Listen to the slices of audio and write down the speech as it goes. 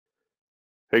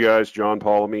Hey guys, John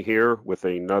Polemy here with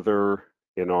another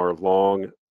in our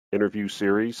long interview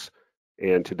series.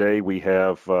 And today we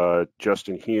have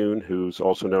Justin Huhn, who's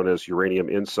also known as Uranium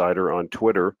Insider on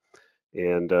Twitter.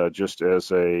 And just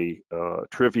as a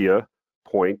trivia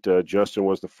point, Justin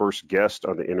was the first guest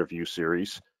on the interview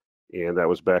series, and that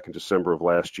was back in December of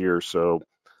last year. So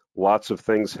lots of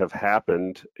things have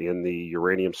happened in the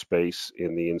uranium space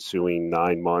in the ensuing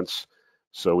 9 months.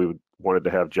 So we wanted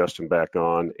to have Justin back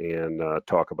on and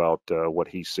talk about what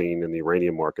he's seen in the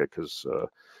uranium market, because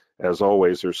as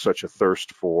always, there's such a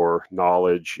thirst for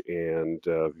knowledge and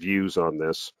views on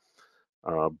this.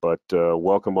 But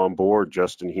welcome on board,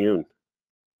 Justin Huhn.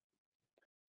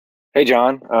 Hey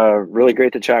John, really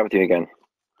great to chat with you again.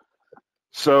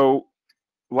 So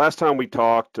last time we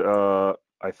talked,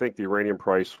 I think the uranium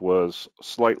price was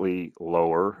slightly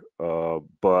lower,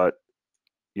 but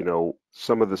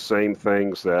some of the same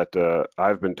things that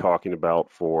I've been talking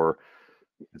about for,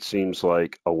 it seems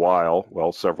like a while,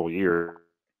 well, several years,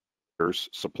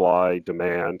 supply,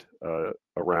 demand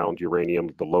around uranium,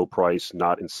 the low price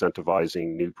not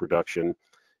incentivizing new production,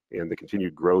 and the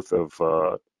continued growth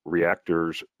of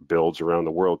reactors builds around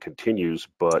the world continues,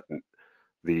 but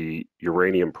the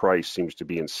uranium price seems to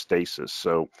be in stasis.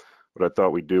 So what I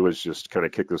thought we'd do is just kind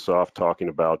of kick this off talking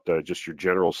about just your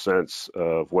general sense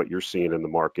of what you're seeing in the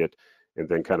market, and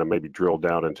then kind of maybe drill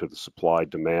down into the supply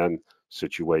demand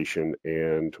situation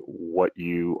and what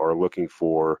you are looking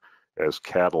for as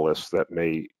catalysts that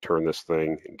may turn this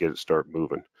thing and get it start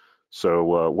moving.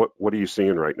 So what are you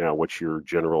seeing right now? What's your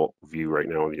general view right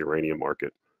now in the uranium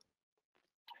market?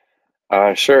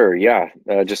 Sure, yeah,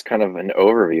 just kind of an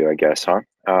overview, I guess, huh?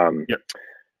 Yep.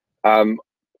 Um,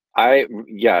 I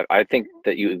think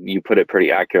that you put it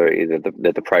pretty accurately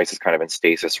that the price is kind of in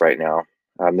stasis right now.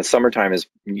 The summertime is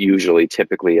usually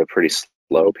typically a pretty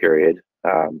slow period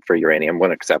for uranium.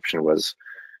 One exception was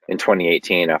in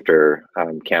 2018 after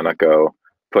Cameco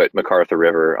put McArthur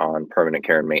River on permanent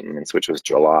care and maintenance, which was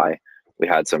July. We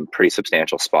had some pretty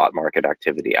substantial spot market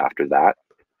activity after that.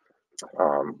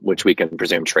 Which we can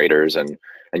presume traders and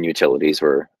utilities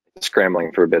were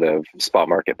scrambling for a bit of spot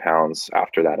market pounds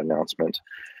after that announcement.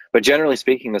 But generally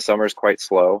speaking, the summer is quite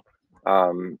slow.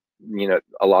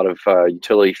 A lot of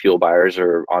utility fuel buyers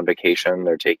are on vacation.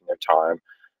 They're taking their time.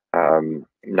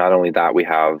 Not only that, we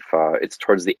have it's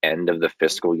towards the end of the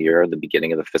fiscal year. The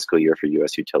beginning of the fiscal year for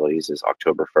U.S. utilities is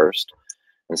October 1st.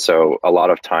 And so a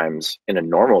lot of times in a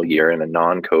normal year, in a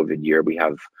non-COVID year, we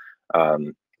have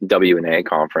W&A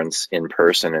conference in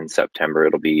person in September.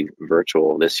 It'll be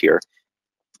virtual this year.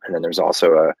 And then there's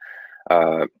also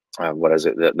what is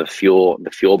it? The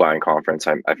fuel buying conference.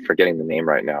 I'm forgetting the name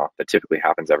right now. That typically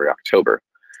happens every October.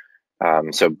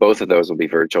 So both of those will be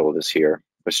virtual this year,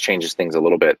 which changes things a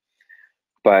little bit.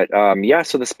 But yeah,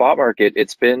 so the spot market,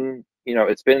 it's been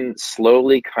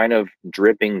slowly kind of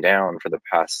dripping down for the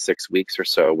past 6 weeks or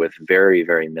so with very,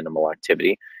 very minimal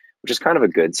activity, which is kind of a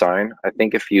good sign. I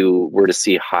think if you were to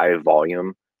see high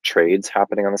volume trades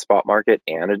happening on the spot market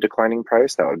and a declining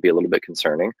price, that would be a little bit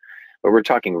concerning. But we're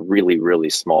talking really, really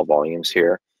small volumes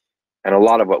here. And a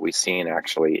lot of what we've seen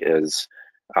actually is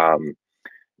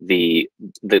the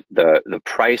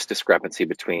price discrepancy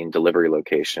between delivery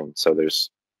locations. So there's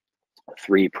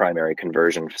 3 primary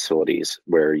conversion facilities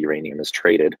where uranium is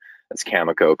traded. That's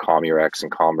Cameco, Comurex,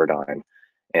 and ConverDyn.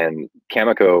 And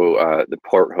Cameco, the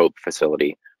Port Hope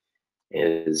facility,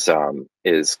 is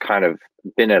kind of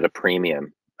been at a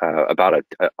premium, about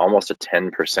almost a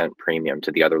 10% premium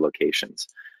to the other locations.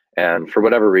 And for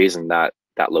whatever reason, that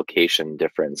location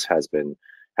difference has been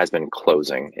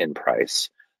closing in price.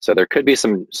 So there could be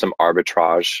some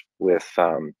arbitrage with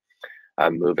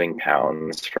moving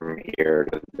pounds from here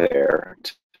to there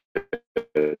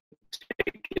to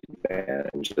take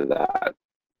advantage of that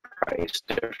price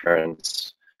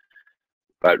difference.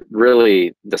 But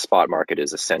really, the spot market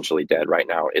is essentially dead right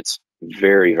now. It's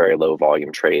very, very low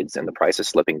volume trades, and the price is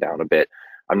slipping down a bit.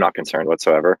 I'm not concerned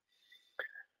whatsoever.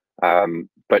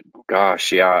 But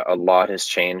gosh, yeah, a lot has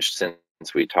changed since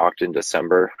we talked in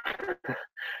December.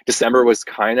 December was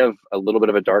kind of a little bit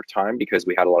of a dark time because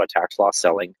we had a lot of tax loss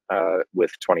selling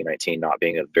with 2019 not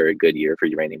being a very good year for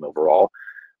uranium overall.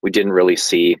 We didn't really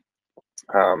see,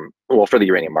 well, for the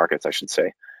uranium markets, I should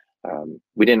say,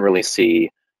 we didn't really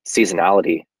see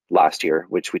seasonality last year,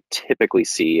 which we typically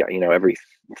see, every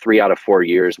 3 out of 4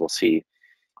 years, we'll see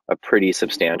a pretty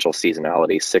substantial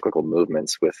seasonality, cyclical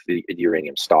movements with the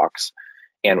uranium stocks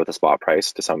and with the spot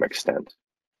price to some extent.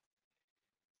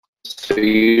 So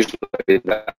usually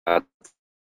that's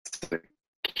the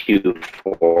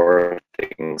Q4,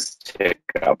 things tick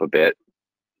up a bit.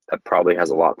 That probably has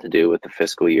a lot to do with the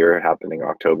fiscal year happening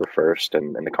October 1st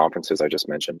and the conferences I just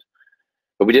mentioned.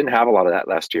 But we didn't have a lot of that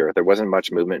last year. There wasn't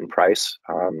much movement in price.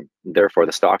 Therefore,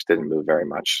 the stocks didn't move very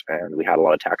much. And we had a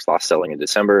lot of tax loss selling in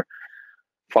December,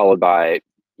 followed by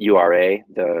URA,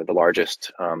 the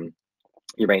largest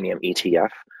uranium ETF,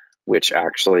 which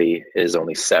actually is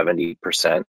only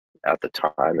 70% at the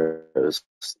time. It was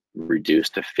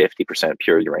reduced to 50%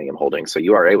 pure uranium holdings. So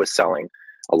URA was selling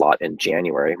a lot in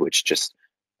January, which just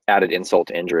added insult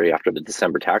to injury after the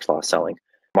December tax loss selling.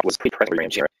 Was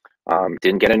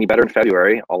didn't get any better in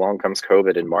February. Along comes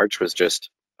COVID, and March was just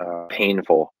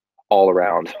painful all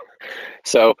around.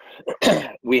 So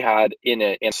we had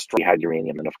we had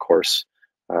uranium, and of course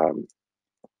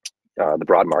the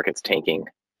broad market's tanking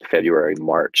February,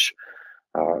 March.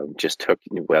 Just took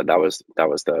that was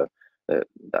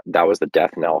the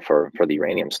death knell for the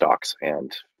uranium stocks.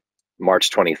 And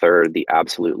March 23rd, the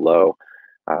absolute low,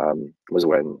 was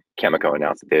when Cameco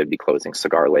announced that they would be closing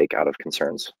Cigar Lake out of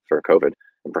concerns for COVID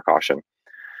and precaution.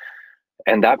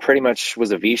 And that pretty much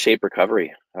was a V-shaped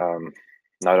recovery,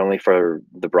 not only for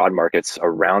the broad markets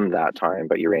around that time,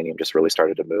 but uranium just really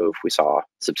started to move. We saw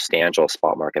substantial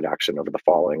spot market action over the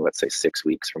following, let's say, 6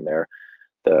 weeks from there.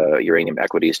 The uranium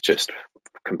equities just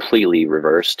completely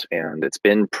reversed, and it's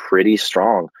been pretty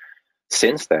strong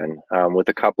since then, with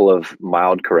a couple of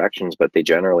mild corrections, but they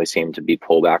generally seem to be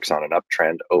pullbacks on an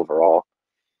uptrend overall.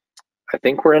 I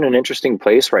think we're in an interesting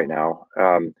place right now.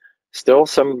 Still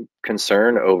some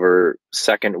concern over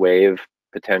second wave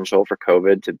potential for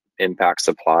COVID to impact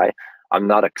supply. I'm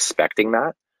not expecting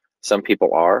that. Some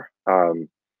people are,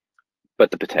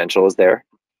 but the potential is there.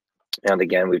 And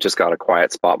again, we've just got a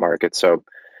quiet spot market. So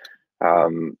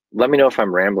let me know if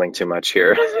I'm rambling too much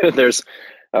here. There's,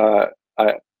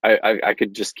 I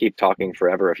could just keep talking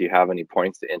forever. If you have any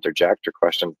points to interject or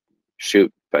question,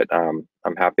 shoot. But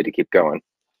I'm happy to keep going.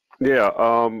 Yeah.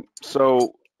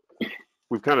 So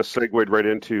we've kind of segued right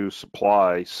into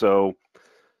supply. So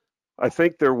I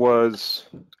think there was,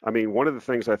 I mean, one of the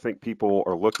things I think people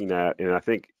are looking at, and I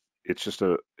think it's just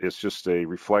a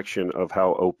reflection of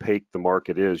how opaque the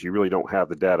market is. You really don't have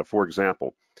the data. For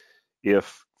example,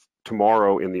 if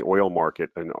tomorrow in the oil market,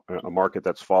 a market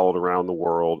that's followed around the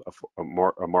world,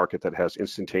 a market that has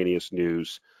instantaneous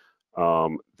news,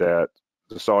 that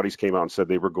the Saudis came out and said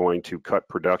they were going to cut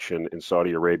production in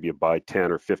Saudi Arabia by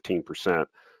 10 or 15%,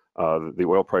 the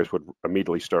oil price would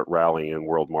immediately start rallying in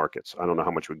world markets. I don't know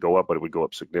how much it would go up, but it would go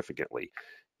up significantly.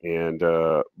 And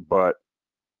but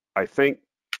I think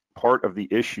part of the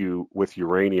issue with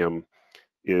uranium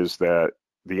is that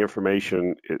the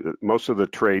information, most of the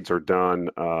trades are done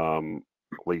on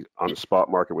the spot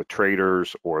market with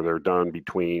traders, or they're done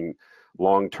between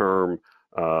long-term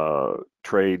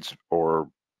trades or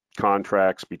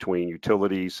contracts between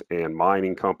utilities and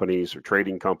mining companies or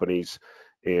trading companies.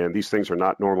 And these things are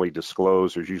not normally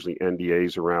disclosed. There's usually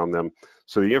NDAs around them.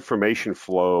 So the information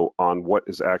flow on what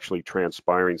is actually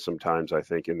transpiring sometimes, I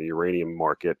think, in the uranium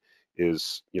market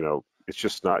is, it's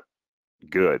just not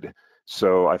good.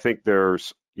 So I think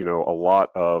there's, a lot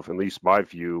of, at least my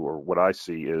view or what I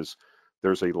see is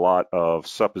there's a lot of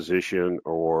supposition,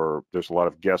 or there's a lot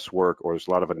of guesswork, or there's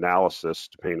a lot of analysis,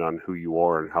 depending on who you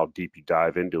are and how deep you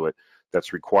dive into it,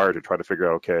 that's required to try to figure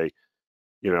out, okay,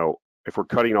 if we're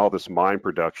cutting all this mine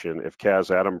production, if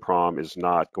Kazatomprom is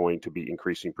not going to be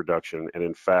increasing production, and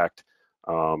in fact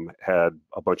had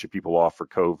a bunch of people off for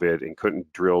COVID and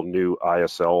couldn't drill new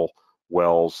ISL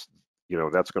wells,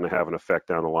 that's going to have an effect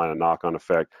down the line, a knock-on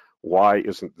effect. Why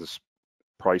isn't this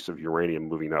price of uranium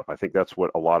moving up? I think that's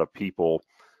what a lot of people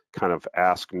kind of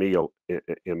ask me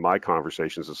in my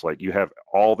conversations. It's like, you have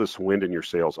all this wind in your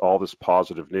sails, all this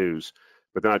positive news,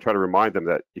 but then I try to remind them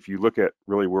that if you look at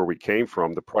really where we came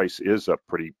from, the price is up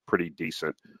pretty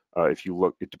decent. If you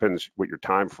look, it depends what your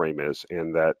time frame is,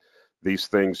 and that these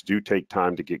things do take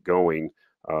time to get going,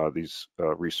 these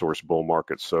resource bull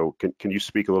markets. So can you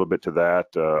speak a little bit to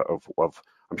that? Of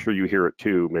I'm sure you hear it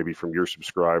too, maybe from your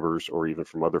subscribers or even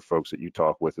from other folks that you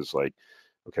talk with, is like,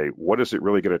 okay, what is it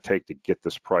really going to take to get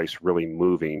this price really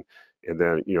moving? And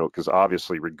then, because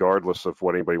obviously, regardless of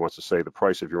what anybody wants to say, the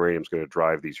price of uranium is going to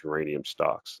drive these uranium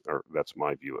stocks, or that's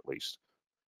my view at least.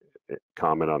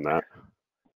 Comment on that?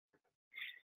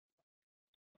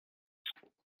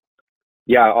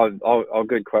 Yeah, all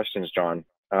good questions, John.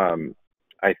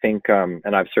 I think,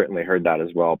 and I've certainly heard that as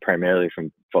well, primarily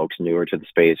from folks newer to the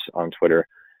space on Twitter,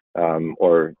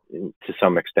 or to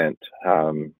some extent,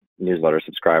 newsletter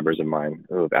subscribers of mine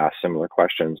who have asked similar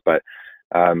questions. But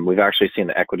we've actually seen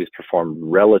the equities perform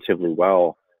relatively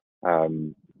well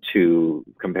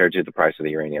compared to the price of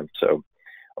the uranium. So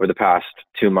over the past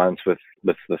 2 months with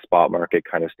the spot market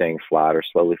kind of staying flat or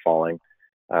slowly falling,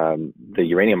 the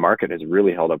uranium market has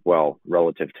really held up well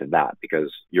relative to that,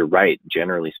 because you're right,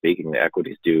 generally speaking, the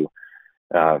equities do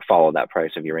follow that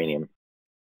price of uranium.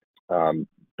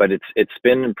 But it's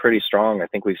been pretty strong. I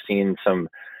think we've seen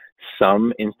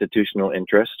some institutional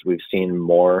interest. We've seen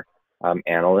more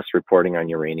analysts reporting on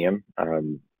uranium,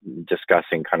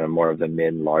 discussing kind of more of the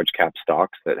mid and large cap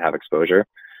stocks that have exposure,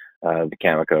 the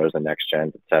Camecos, the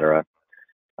NextGen, et cetera,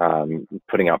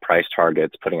 putting out price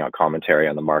targets, putting out commentary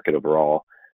on the market overall.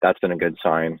 That's been a good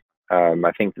sign.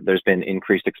 I think that there's been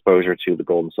increased exposure to the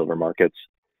gold and silver markets.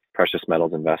 Precious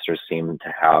metals investors seem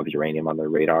to have uranium on their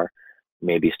radar,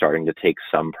 maybe starting to take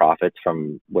some profits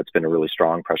from what's been a really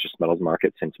strong precious metals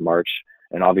market since March.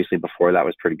 And obviously before that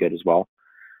was pretty good as well.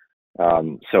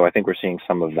 So I think we're seeing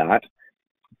some of that.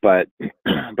 But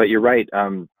you're right.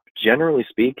 Generally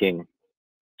speaking,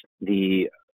 the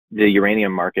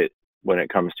uranium market, when it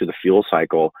comes to the fuel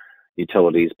cycle,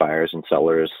 utilities, buyers and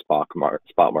sellers, spot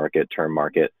market, term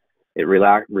market, it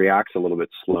reacts a little bit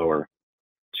slower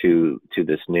to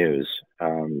this news,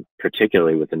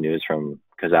 particularly with the news from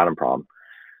Kazatomprom.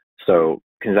 So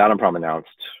Kazatomprom announced,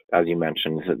 as you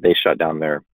mentioned, that they shut down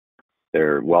their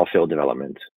well field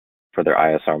development for their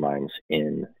ISR mines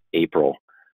in April,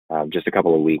 just a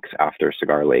couple of weeks after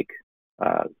Cigar Lake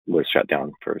was shut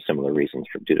down for similar reasons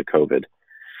due to COVID.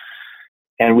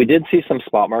 And we did see some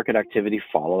spot market activity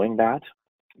following that,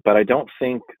 but I don't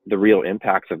think the real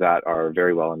impacts of that are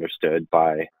very well understood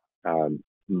by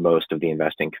most of the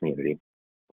investing community.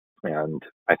 And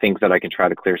I think that I can try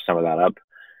to clear some of that up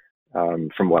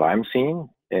from what I'm seeing.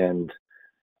 And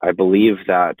I believe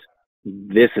that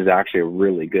this is actually a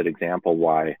really good example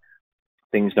why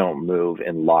things don't move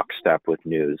in lockstep with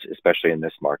news, especially in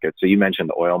this market. So you mentioned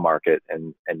the oil market,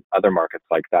 and other markets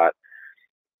like that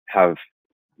have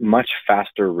much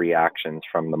faster reactions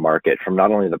from the market, from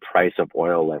not only the price of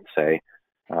oil, let's say,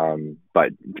 but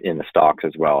in the stocks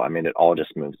as well. I mean, it all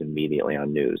just moves immediately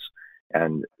on news.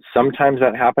 And sometimes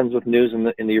that happens with news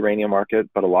in the uranium market,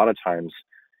 but a lot of times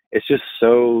it's just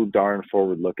so darn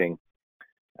forward looking,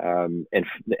 and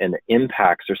the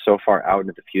impacts are so far out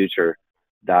into the future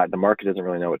that the market doesn't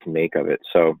really know what to make of it.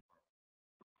 So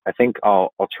I think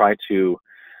I'll try to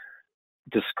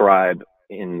describe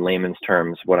in layman's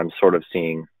terms what I'm sort of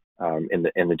seeing in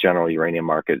the general uranium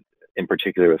market, in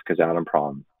particular with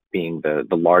Kazatomprom being the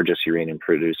largest uranium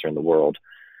producer in the world.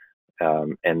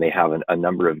 And they have a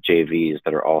number of JVs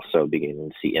that are also beginning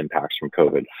to see impacts from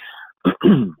COVID.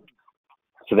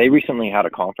 So they recently had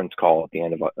a conference call at the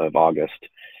end of August,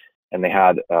 and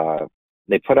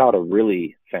they put out a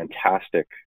really fantastic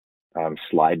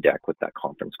slide deck with that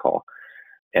conference call.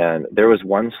 And there was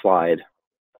one slide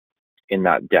in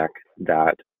that deck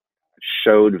that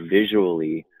showed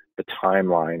visually the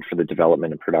timeline for the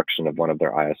development and production of one of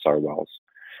their ISR wells.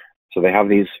 So they have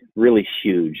these really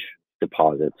huge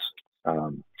deposits.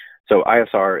 So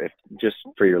ISR, just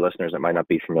for your listeners that might not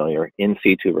be familiar, in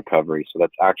situ recovery. So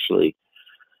that's actually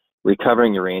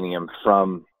recovering uranium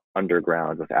from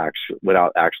underground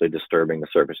without actually disturbing the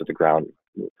surface of the ground,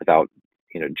 without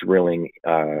drilling,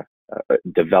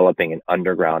 developing an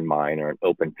underground mine or an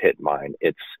open pit mine.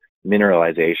 It's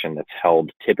mineralization that's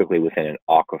held typically within an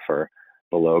aquifer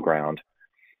below ground,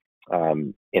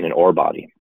 in an ore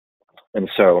body. And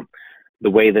so the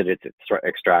way that it's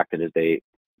extracted is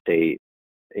they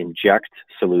inject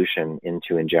solution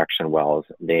into injection wells.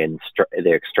 They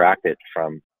extract it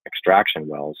from extraction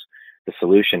wells. The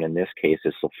solution in this case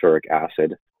is sulfuric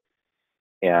acid,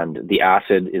 and the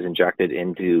acid is injected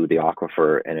into the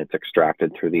aquifer, and it's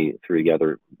extracted through the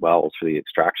other wells, through the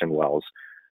extraction wells,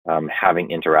 having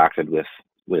interacted with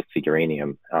the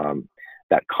uranium.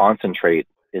 That concentrate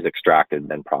is extracted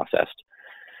and then processed.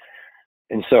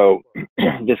 And so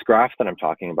this graph that I'm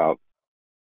talking about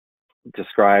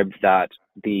described that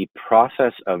the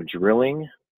process of drilling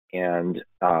and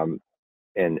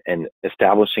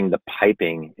establishing the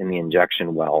piping in the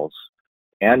injection wells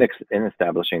and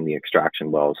establishing the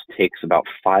extraction wells takes about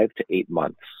 5 to 8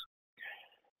 months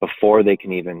before they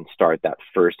can even start that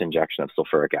first injection of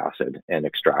sulfuric acid and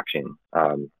extraction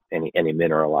any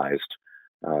mineralized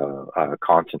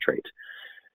concentrate.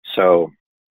 So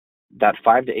that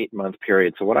 5 to 8 month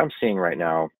period. So what I'm seeing right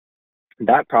now,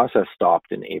 that process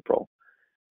stopped in April.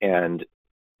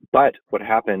 But what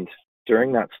happened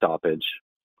during that stoppage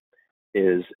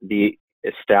is the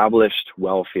established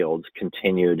well fields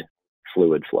continued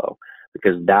fluid flow,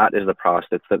 because that is the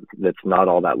process that's not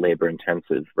all that labor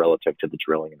intensive relative to the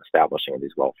drilling and establishing of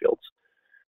these well fields.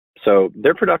 So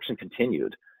their production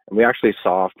continued, and we actually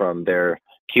saw from their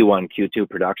Q1, Q2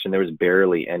 production, there was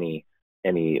barely any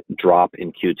any drop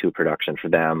in Q2 production for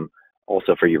them.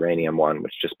 Also for Uranium One,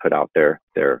 which just put out their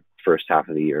first half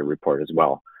of the year report as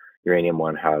well. Uranium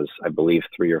One has, I believe,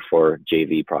 3 or 4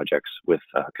 JV projects with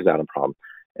Kazatomprom,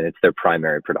 and it's their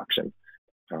primary production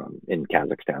in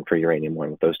Kazakhstan for Uranium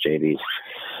One with those JVs.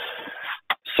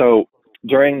 So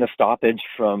during the stoppage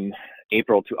from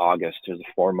April to August, there's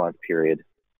a 4-month period,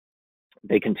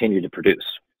 they continue to produce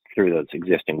through those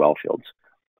existing well fields.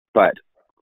 But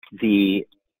the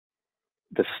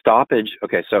stoppage,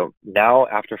 okay, so now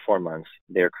after 4 months,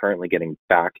 they're currently getting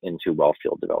back into well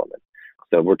field development.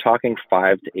 So we're talking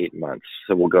 5 to 8 months.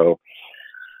 So we'll go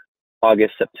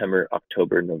August, September,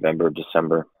 October, November,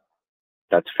 December.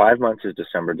 That's 5 months is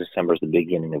December. December is the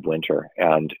beginning of winter.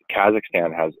 And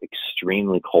Kazakhstan has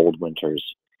extremely cold winters.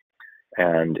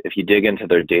 And if you dig into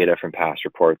their data from past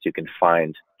reports, you can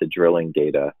find the drilling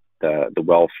data, the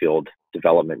well field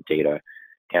development data.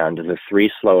 And the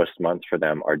 3 slowest months for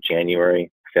them are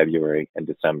January, February, and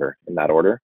December in that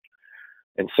order.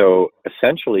 And so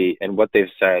essentially, and what they've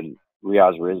said,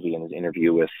 Riaz Rizvi in his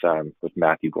interview with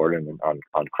Matthew Gordon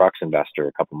on Crux Investor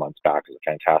a couple months back, is a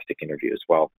fantastic interview as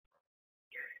well.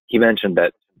 He mentioned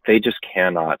that they just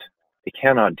cannot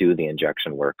do the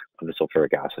injection work of the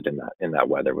sulfuric acid in that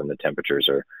weather when the temperatures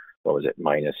are, what was it,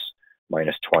 minus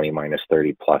 20, minus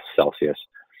 30 plus Celsius.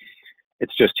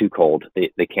 It's just too cold.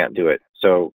 They can't do it.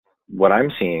 So what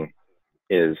I'm seeing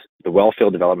is the well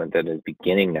field development that is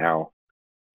beginning now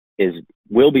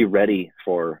will be ready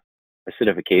for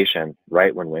acidification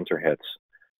right when winter hits.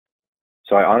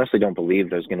 So I honestly don't believe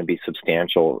there's going to be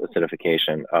substantial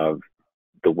acidification of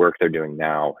the work they're doing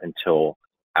now until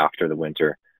after the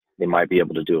winter. They might be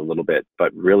able to do a little bit,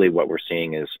 but really what we're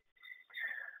seeing is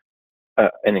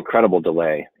an incredible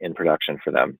delay in production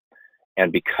for them.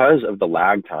 And because of the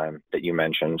lag time that you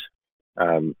mentioned,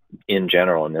 in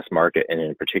general in this market, and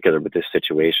in particular with this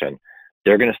situation,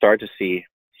 they're going to start to see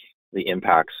the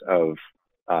impacts of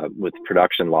with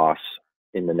production loss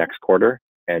in the next quarter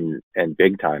and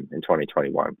big time in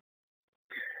 2021.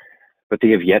 But they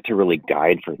have yet to really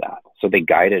guide for that. So they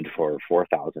guided for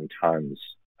 4,000 tons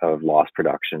of lost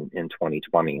production in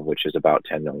 2020, which is about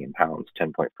 10 million pounds,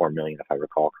 10.4 million if I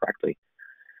recall correctly.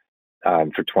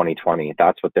 For 2020,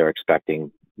 that's what they're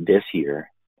expecting this year,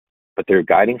 but they're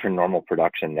guiding for normal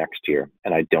production next year.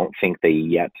 And I don't think they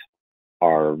yet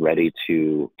are ready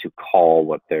to call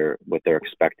what they're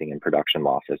expecting in production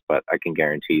losses, but I can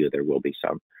guarantee you there will be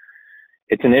some.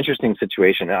 It's an interesting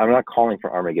situation. I'm not calling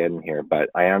for Armageddon here, but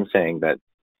I am saying that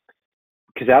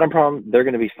Kazatomprom, they're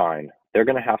going to be fine. They're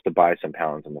going to have to buy some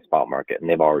pounds in the spot market, and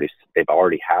they've already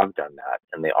have done that,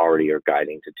 and they already are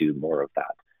guiding to do more of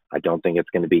that. I don't think it's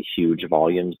going to be huge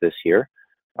volumes this year.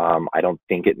 I don't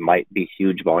think it might be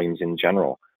huge volumes in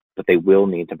general, but they will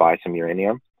need to buy some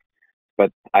uranium.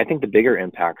 But I think the bigger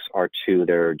impacts are to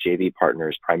their JV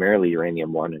partners, primarily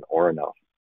Uranium One and Orono.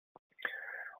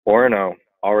 Orono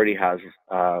already has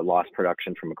lost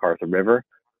production from MacArthur River,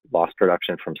 lost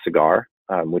production from Cigar,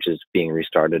 which is being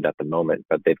restarted at the moment,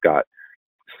 but they've got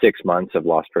 6 months of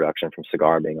lost production from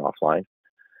Cigar being offline.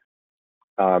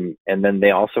 And then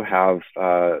they also have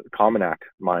Cominac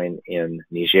mine in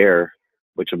Niger,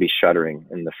 which will be shuttering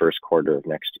in the first quarter of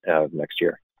next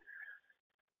year.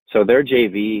 So their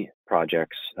JV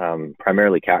projects,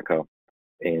 primarily Katco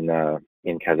in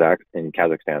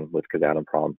Kazakhstan with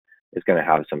Kazatomprom, is going to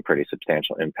have some pretty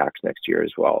substantial impacts next year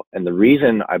as well. And the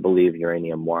reason I believe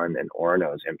Uranium One and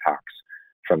Orono's impacts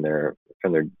from their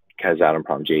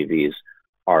Kazatomprom JVs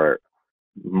are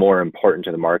more important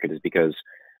to the market is because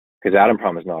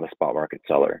Kazatomprom is not a spot market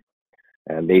seller,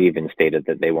 and they've even stated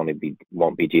that they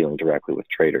won't be dealing directly with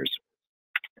traders.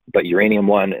 But Uranium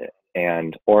One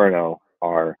and Orono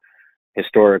are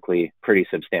historically pretty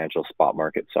substantial spot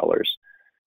market sellers.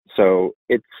 So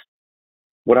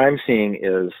what I'm seeing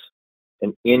is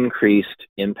an increased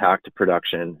impact to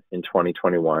production in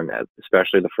 2021,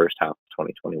 especially the first half of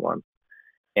 2021,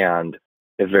 and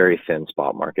a very thin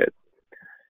spot market,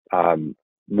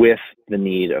 with the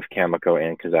need of Cameco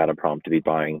and Kazatomprom to be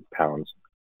buying pounds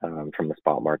from the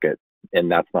spot market.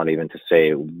 And that's not even to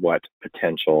say what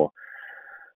potential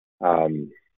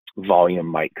volume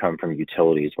might come from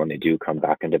utilities when they do come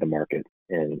back into the market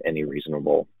in any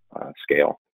reasonable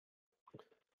scale.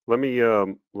 Let me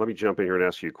jump in here and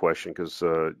ask you a question, because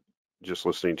just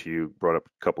listening to you brought up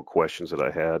a couple questions that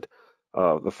I had.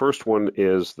 The first one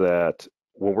is that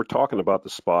when we're talking about the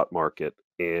spot market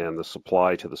and the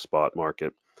supply to the spot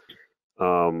market,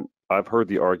 I've heard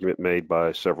the argument made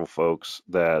by several folks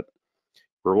that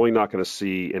we're really not going to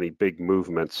see any big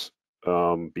movements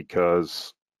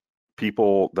because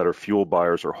people that are fuel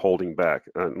buyers are holding back.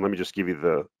 Let me just give you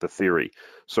the theory.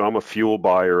 So I'm a fuel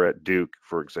buyer at Duke,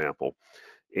 for example,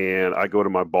 and I go to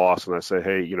my boss and I say,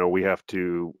 hey, we have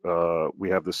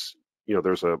this,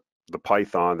 there's the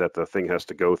Python that the thing has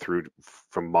to go through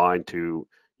from mine to,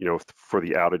 for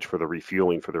the outage, for the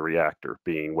refueling for the reactor,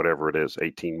 being whatever it is,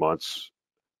 18 months,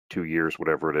 2 years,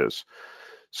 whatever it is.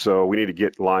 So we need to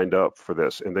get lined up for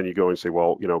this. And then you go and say,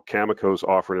 well, Cameco's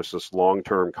offering us this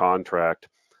long-term contract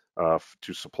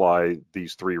to supply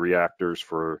these 3 reactors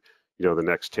for, the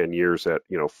next 10 years at,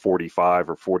 $45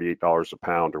 or $48 a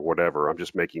pound or whatever. I'm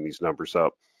just making these numbers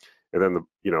up. And then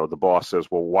the boss says,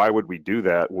 well, why would we do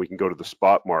that? We can go to the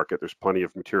spot market. There's plenty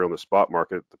of material in the spot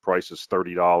market. The price is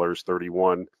 $30,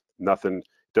 $31, nothing,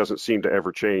 doesn't seem to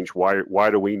ever change. Why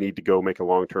do we need to go make a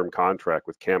long-term contract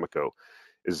with Cameco?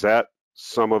 Is that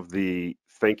some of the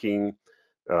thinking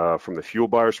from the fuel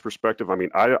buyer's perspective? I mean,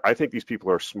 I think these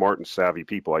people are smart and savvy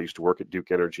people. I used to work at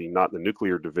Duke Energy, not in the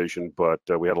nuclear division, but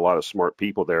we had a lot of smart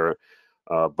people there.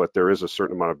 But there is a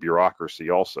certain amount of bureaucracy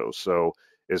also. So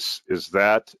is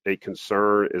that a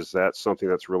concern? Is that something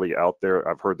that's really out there?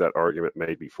 I've heard that argument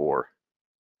made before.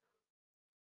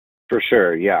 For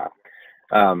sure, yeah.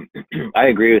 I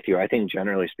agree with you. I think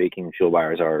generally speaking, fuel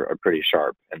buyers are pretty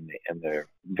sharp, and they're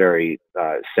very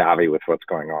savvy with what's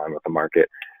going on with the market.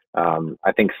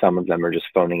 I think some of them are just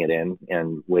phoning it in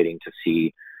and waiting to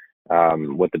see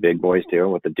what the big boys do,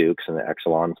 what the Dukes and the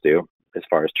Exelons do as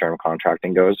far as term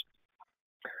contracting goes.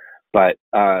 But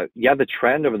yeah, the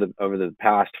trend over the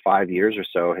past 5 years or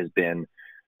so has been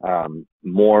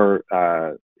more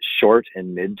short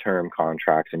and midterm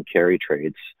contracts and carry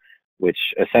trades,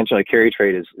 which essentially a carry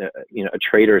trade is a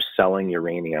trader selling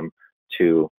uranium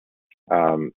to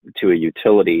a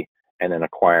utility and then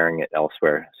acquiring it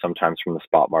elsewhere, sometimes from the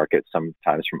spot market,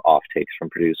 sometimes from offtakes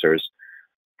from producers,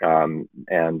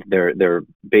 and they're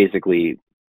basically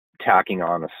tacking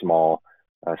on a small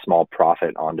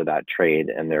profit onto that trade,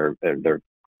 and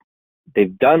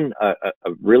they've done a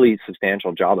really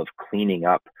substantial job of cleaning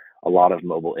up a lot of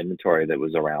mobile inventory that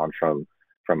was around from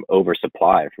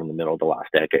oversupply from the middle of the last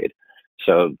decade.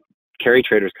 So carry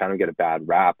traders kind of get a bad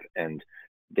rap, and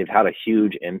they've had a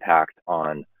huge impact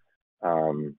on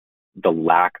the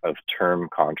lack of term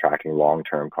contracting,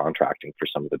 long-term contracting for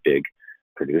some of the big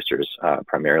producers,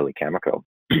 primarily Cameco.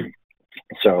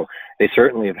 So they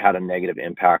certainly have had a negative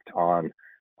impact on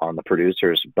the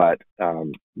producers, but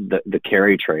the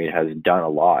carry trade has done a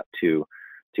lot to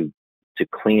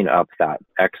clean up that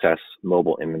excess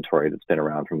mobile inventory that's been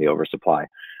around from the oversupply.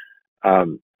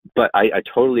 But I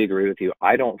totally agree with you.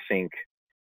 I don't think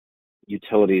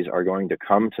utilities are going to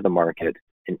come to the market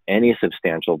in any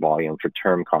substantial volume for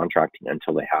term contracting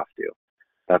until they have to.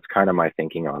 That's kind of my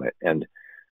thinking on it. And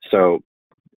so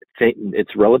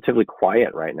it's relatively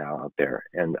quiet right now out there.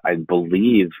 And I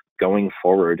believe going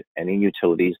forward, any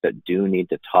utilities that do need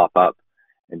to top up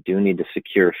and do need to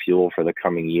secure fuel for the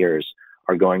coming years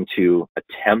are going to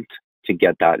attempt to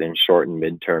get that in short and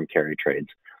midterm carry trades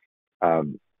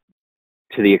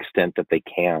to the extent that they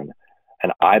can.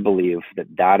 And I believe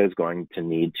that is going to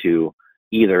need to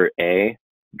either A,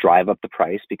 drive up the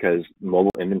price, because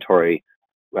mobile inventory,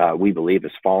 we believe,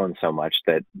 has fallen so much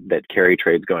that carry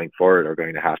trades going forward are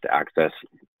going to have to access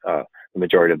the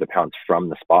majority of the pounds from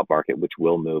the spot market, which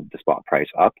will move the spot price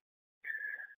up,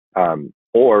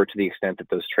 or to the extent that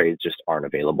those trades just aren't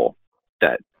available,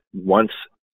 that once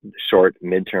short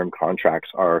midterm contracts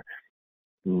are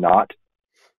not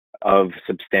of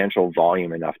substantial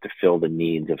volume enough to fill the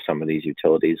needs of some of these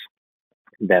utilities,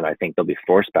 then I think they'll be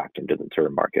forced back into the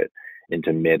term market,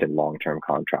 into mid and long-term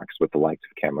contracts with the likes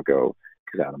of Cameco,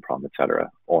 Kazatomprom, et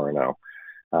cetera, Orano,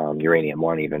 Uranium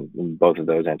One, even. Both of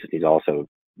those entities also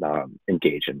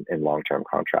engage in long-term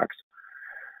contracts.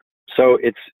 So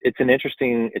it's an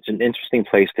interesting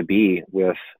place to be,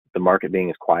 with the market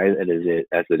being as quiet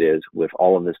as it is, with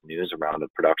all of this news around the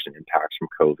production impacts from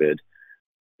COVID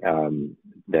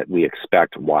that we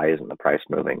expect. Why isn't the price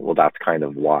moving? Well, that's kind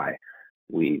of why.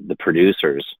 The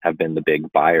producers have been the big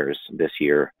buyers this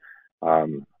year,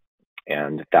 and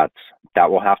that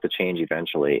will have to change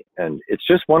eventually. And it's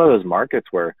just one of those markets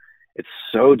where it's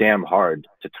so damn hard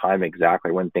to time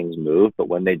exactly when things move, but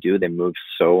when they do, they move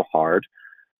so hard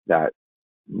that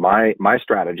my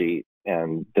strategy,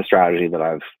 and the strategy that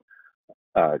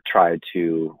I've tried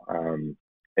to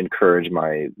encourage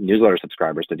my newsletter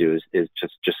subscribers to do is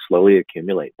just slowly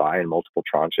accumulate, buy in multiple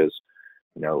tranches,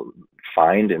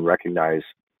 find and recognize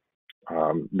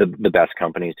the best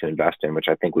companies to invest in, which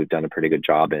I think we've done a pretty good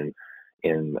job in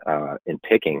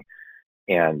picking.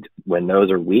 And when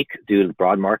those are weak due to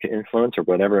broad market influence or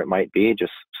whatever it might be,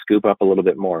 just scoop up a little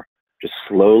bit more. just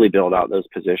slowly build out those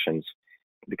positions,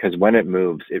 because when it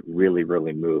moves, it really,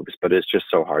 really moves, but it's just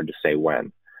so hard to say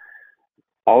when.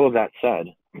 All of that said,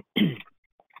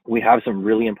 we have some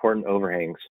really important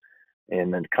overhangs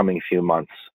in the coming few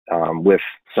months, with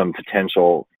some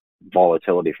potential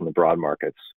volatility from the broad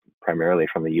markets, primarily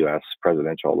from the US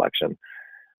presidential election,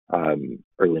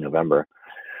 early November.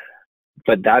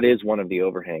 But that is one of the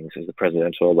overhangs, is the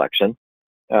presidential election.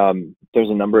 There's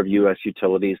a number of US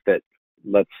utilities that,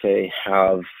 let's say,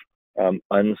 have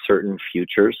uncertain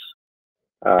futures,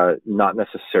 not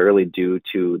necessarily due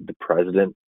to the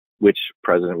president, which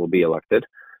president will be elected,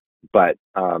 but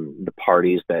the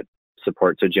parties that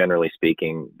support. So generally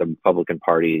speaking, the Republican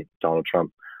Party, Donald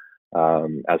Trump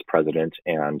as president,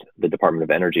 and the Department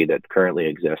of Energy that currently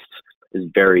exists is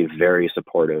very, very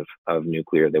supportive of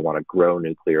nuclear. They want to grow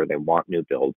nuclear. They want new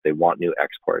builds. They want new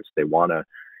exports. They want to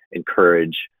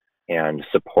encourage and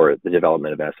support the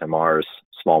development of SMRs,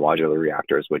 small modular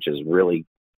reactors, which is really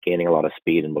gaining a lot of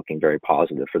speed and looking very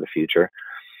positive for the future.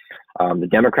 The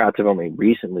Democrats have only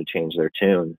recently changed their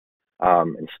tune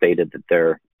and stated that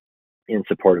they're in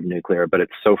support of nuclear, but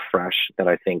it's so fresh that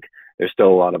I think there's still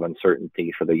a lot of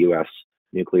uncertainty for the U.S.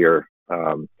 nuclear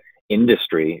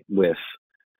industry, with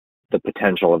the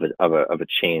potential of a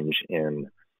change in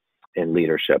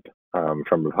leadership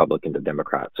from Republican to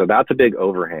Democrat. So that's a big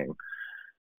overhang.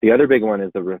 The other big one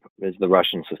is the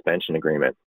Russian suspension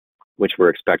agreement, which we're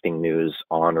expecting news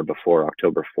on or before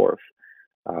October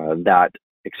 4th. That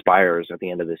expires at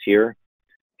the end of this year,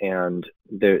 and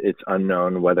it's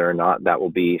unknown whether or not that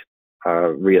will be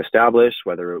reestablished,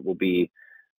 whether it will be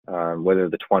whether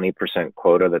the 20%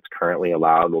 quota that's currently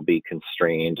allowed will be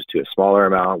constrained to a smaller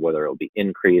amount, whether it will be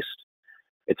increased.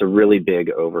 It's a really big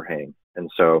overhang. And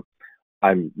so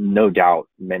I'm no doubt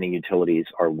many utilities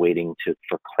are waiting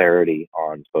for clarity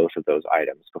on both of those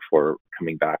items before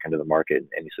coming back into the market in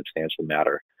any substantial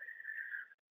matter.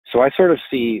 So I sort of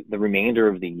see the remainder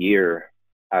of the year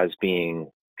as being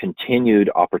continued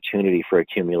opportunity for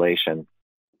accumulation,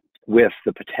 with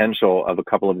the potential of a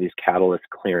couple of these catalysts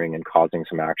clearing and causing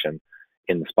some action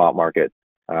in the spot market,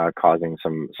 causing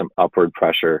some upward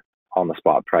pressure on the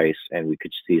spot price, and we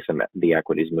could see the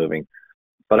equities moving.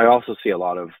 But I also see a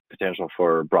lot of potential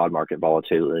for broad market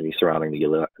volatility surrounding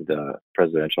the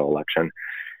presidential election.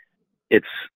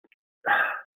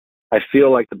 I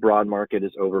feel like the broad market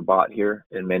is overbought here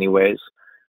in many ways,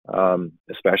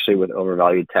 especially with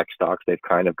overvalued tech stocks. They've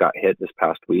kind of got hit this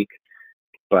past week,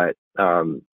 but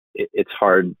it's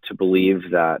hard to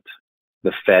believe that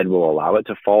the Fed will allow it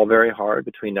to fall very hard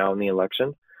between now and the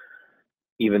election,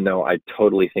 even though I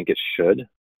totally think it should.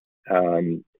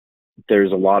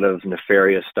 There's a lot of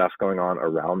nefarious stuff going on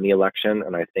around the election,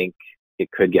 and I think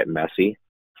it could get messy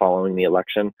following the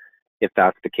election. If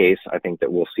that's the case, I think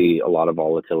that we'll see a lot of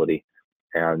volatility.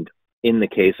 And in the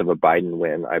case of a Biden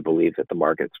win, I believe that the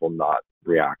markets will not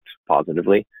react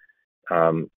positively.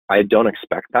 I don't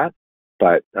expect that,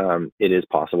 but it is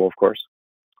possible, of course.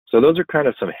 So those are kind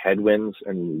of some headwinds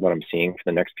and what I'm seeing for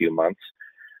the next few months.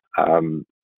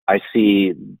 I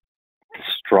see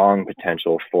strong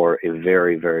potential for a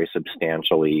very, very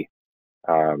substantially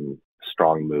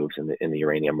strong moves in the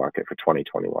uranium market for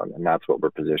 2021, and that's what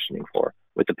we're positioning for,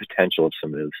 with the potential of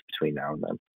some moves between now and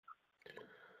then.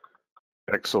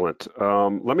 Excellent.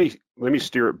 Let me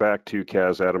steer it back to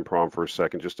Kazatomprom for a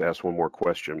second, just to ask one more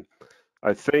question.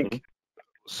 I think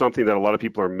something that a lot of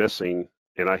people are missing,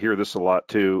 and I hear this a lot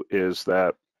too, is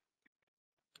that,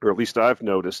 or at least I've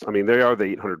noticed, I mean, they are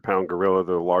the 800-pound gorilla.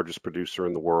 They're the largest producer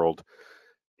in the world.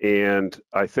 And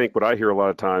I think what I hear a lot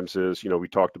of times is, we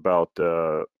talked about,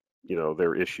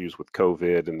 their issues with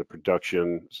COVID, and the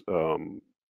production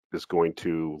is going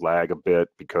to lag a bit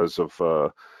because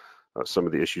of some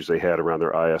of the issues they had around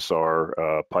their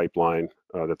ISR pipeline,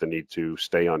 that they need to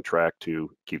stay on track to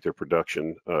keep their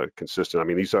production consistent. I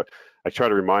mean, I try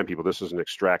to remind people, this is an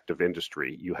extractive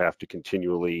industry. You have to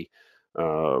continually,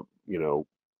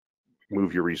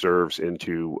 move your reserves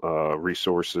into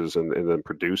resources and then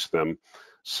produce them.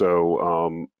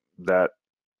 So that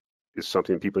is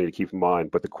something people need to keep in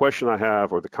mind. But the question I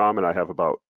have, or the comment I have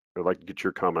about, I'd like to get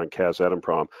your comment on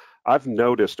Kazatomprom. I've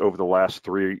noticed over the last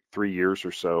three years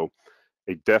or so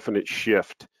a definite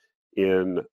shift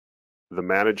in the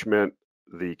management,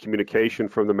 the communication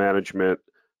from the management,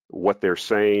 what they're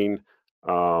saying.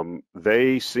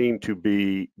 They seem to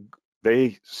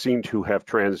have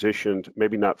transitioned,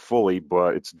 maybe not fully,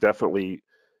 but it's definitely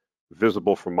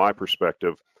visible from my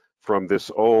perspective, from this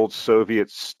old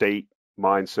Soviet state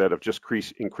mindset of just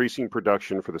increasing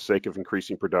production for the sake of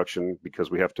increasing production because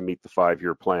we have to meet the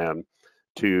 5-year plan,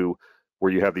 to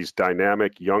where you have these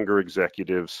dynamic younger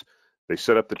executives. They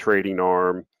set up the trading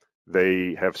arm.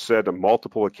 They have said on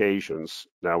multiple occasions,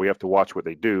 now we have to watch what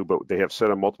they do, but they have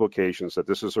said on multiple occasions that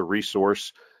this is a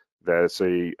resource, that it's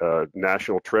a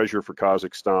national treasure for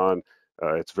Kazakhstan.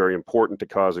 It's very important to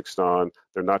Kazakhstan.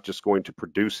 They're not just going to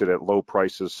produce it at low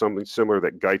prices, something similar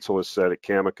that Geitzel has said at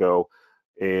Cameco.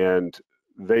 And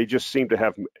they just seem to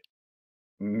have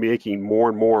making more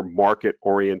and more market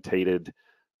orientated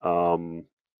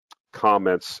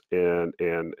comments and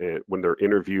when they're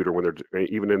interviewed or when they're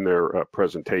even in their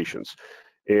presentations.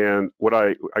 And what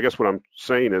I guess what I'm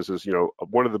saying is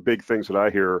one of the big things that I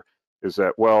hear is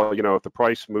that, well, if the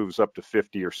price moves up to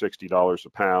 $50 or $60 a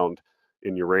pound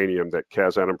in uranium, that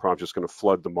Kazatomprom is just going to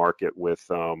flood the market with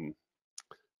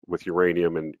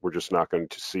uranium, and we're just not going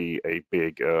to see a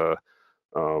big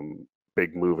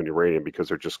move in uranium because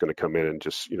they're just going to come in and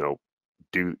just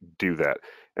do that.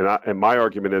 And my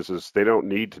argument is they don't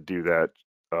need to do that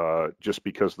just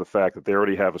because of the fact that they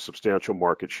already have a substantial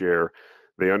market share.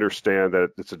 They understand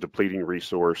that it's a depleting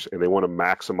resource and they want to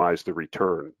maximize the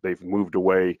return. They've moved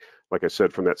away, like I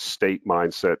said, from that state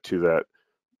mindset to that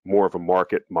more of a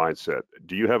market mindset.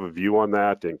 Do you have a view on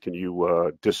that? And can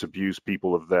you disabuse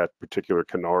people of that particular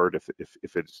canard if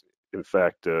it's in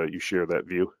fact you share that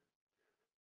view?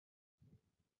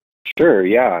 Sure,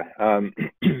 yeah.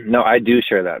 No, I do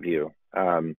share that view.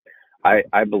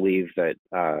 I believe that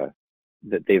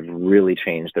that they've really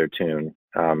changed their tune,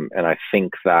 and I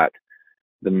think that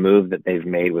the move that they've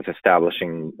made with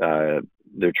establishing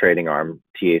their trading arm,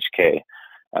 THK,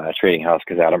 trading house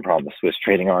Kazatomprom, the Swiss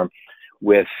trading arm,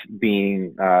 with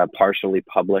being partially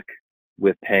public,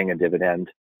 with paying a dividend,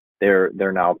 they're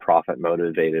now profit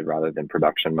motivated rather than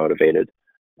production motivated.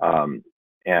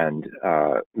 And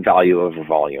value over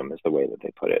volume is the way that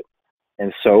they put it.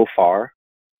 And so far,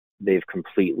 they've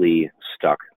completely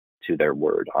stuck to their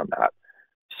word on that.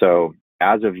 So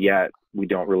as of yet, we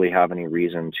don't really have any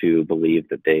reason to believe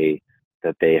that they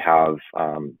have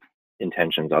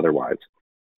intentions otherwise.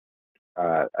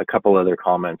 A couple other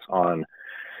comments on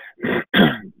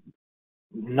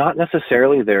not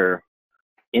necessarily their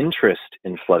interest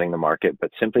in flooding the market,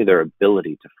 but simply their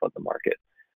ability to flood the market.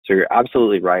 So you're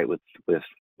absolutely right with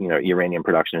uranium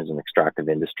production is an extractive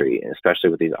industry, and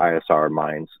especially with these ISR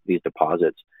mines, these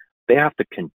deposits, they have to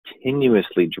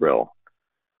continuously drill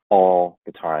all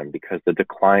the time because the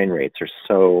decline rates are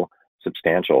so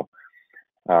substantial.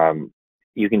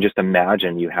 You can just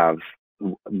imagine you have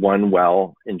one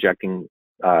well injecting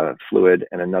fluid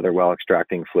and another well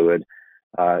extracting fluid.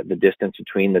 The distance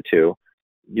between the two,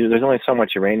 there's only so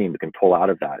much uranium you can pull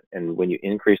out of that. And when you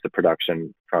increase the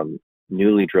production from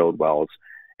newly drilled wells,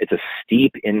 it's a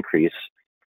steep increase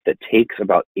that takes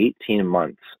about 18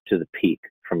 months to the peak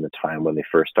from the time when they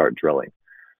first start drilling.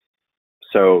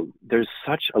 So there's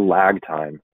such a lag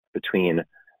time between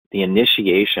the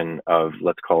initiation of,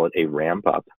 let's call it a ramp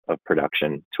up of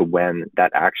production, to when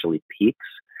that actually peaks.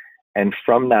 And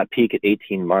from that peak at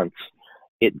 18 months,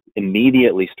 it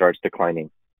immediately starts declining.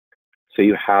 So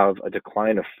you have a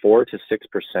decline of 4 to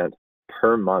 6%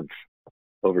 per month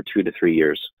over 2 to 3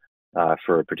 years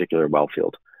for a particular well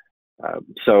field.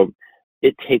 So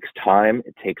it takes time,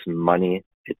 it takes money,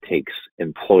 it takes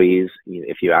employees.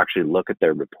 If you actually look at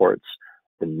their reports,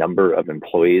 the number of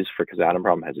employees for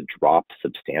Kazatomprom has dropped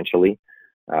substantially,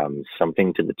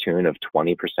 something to the tune of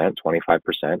 20%,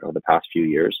 25% over the past few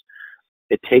years.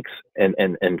 It takes, and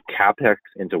CapEx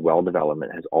into well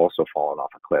development has also fallen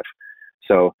off a cliff.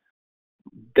 So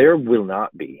there will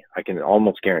not be, I can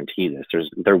almost guarantee this,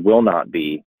 there will not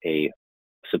be a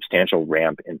substantial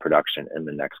ramp in production in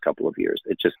the next couple of years.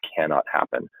 It just cannot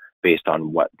happen based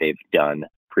on what they've done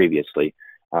previously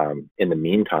in the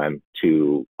meantime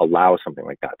to allow something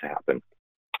like that to happen.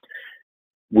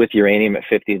 With uranium at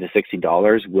 $50 to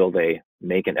 $60, will they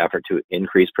make an effort to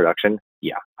increase production?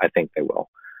 Yeah, I think they will.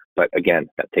 But again,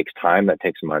 that takes time, that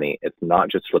takes money. It's not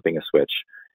just flipping a switch,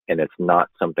 and it's not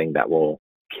something that will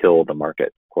kill the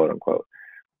market, quote unquote.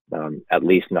 At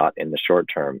least not in the short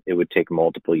term. It would take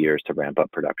multiple years to ramp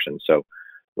up production. So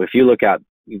if you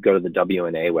go to the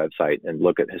WNA website and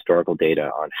look at historical data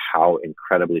on how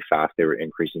incredibly fast they were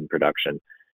increasing production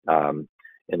in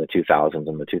the 2000s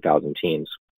and the 2010s.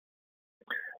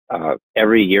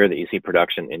 Every year that you see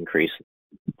production increase,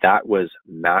 that was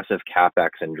massive CapEx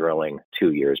and drilling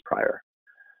 2 years prior.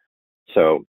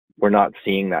 So we're not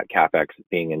seeing that CapEx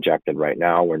being injected right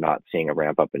now. We're not seeing a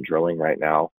ramp up in drilling right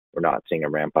now. We're not seeing a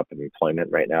ramp up in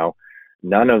employment right now.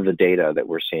 None of the data that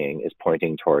we're seeing is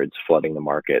pointing towards flooding the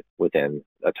market within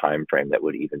a time frame that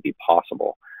would even be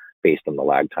possible based on the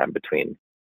lag time between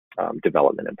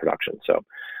development and production. So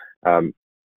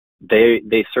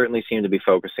they certainly seem to be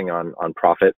focusing on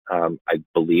profit. I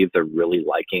believe they're really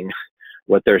liking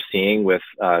what they're seeing with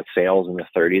sales in the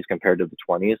 30s compared to the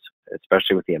 20s,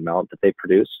 especially with the amount that they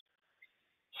produce.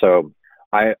 So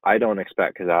I don't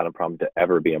expect Kazatomprom to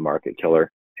ever be a market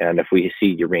killer. And if we see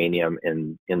uranium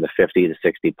in the 50 to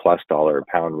 60 plus dollar a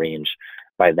pound range,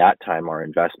 by that time our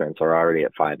investments are already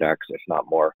at 5x, if not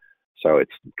more. So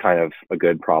it's kind of a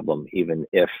good problem, even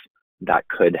if that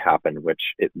could happen, which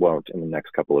it won't in the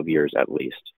next couple of years at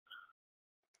least.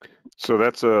 So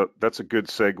that's a good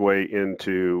segue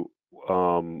into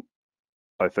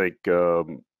I think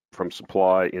from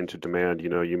supply into demand. You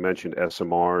know, you mentioned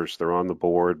SMRs; they're on the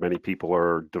board. Many people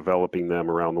are developing them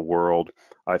around the world.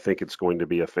 I think it's going to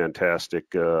be a fantastic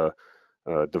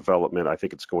development. I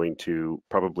think it's going to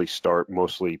probably start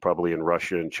mostly probably in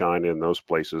Russia and China and those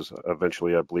places.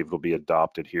 Eventually, I believe they'll be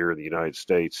adopted here in the United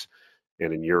States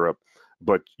and in Europe.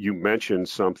 But you mentioned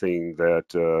something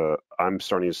that I'm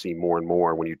starting to see more and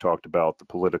more when you talked about the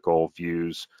political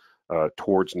views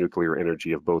towards nuclear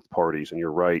energy of both parties. And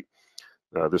you're right,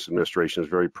 this administration is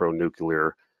very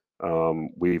pro-nuclear.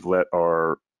 We've let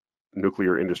our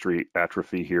nuclear industry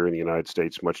atrophy here in the United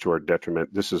States, much to our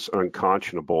detriment. This is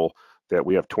unconscionable that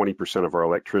we have 20% of our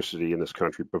electricity in this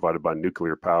country provided by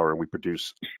nuclear power, and we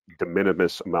produce de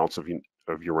minimis amounts of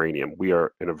uranium. We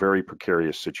are in a very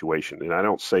precarious situation. And I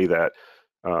don't say that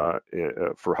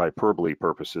for hyperbole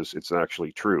purposes. It's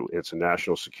actually true. It's a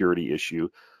national security issue.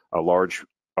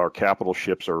 Our capital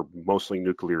ships are mostly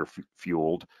nuclear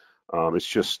fueled. It's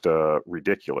just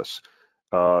ridiculous.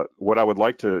 What I would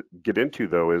like to get into,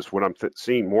 though, is what I'm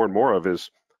seeing more and more of is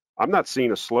I'm not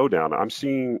seeing a slowdown. I'm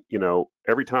seeing, you know,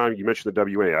 every time you mention the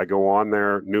WA, I go on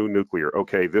there, new nuclear.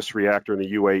 Okay, this reactor in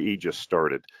the UAE just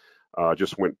started,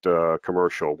 just went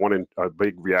commercial. A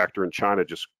big reactor in China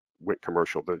just went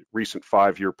commercial. The recent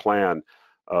 5-year plan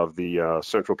of the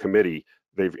Central Committee,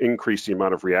 they've increased the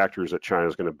amount of reactors that China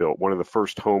is going to build. One of the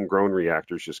first homegrown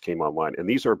reactors just came online, and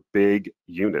these are big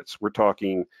units. We're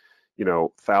talking, you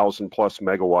know, 1,000+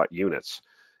 megawatt units.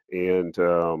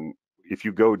 And if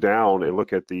you go down and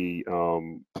look at the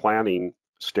planning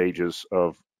stages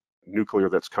of nuclear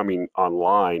that's coming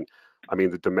online, I mean,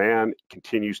 the demand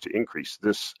continues to increase.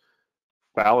 This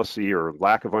fallacy or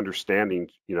lack of understanding,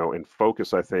 you know, and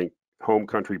focus, I think, home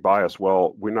country bias.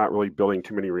 Well, we're not really building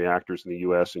too many reactors in the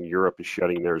US, and Europe is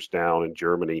shutting theirs down, and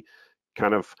Germany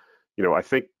kind of, you know, I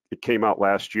think it came out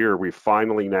last year, we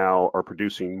finally now are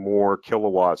producing more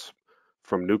kilowatts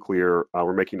from nuclear.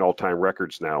 We're making all-time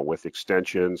records now with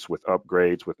extensions, with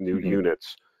upgrades, with new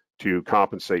units to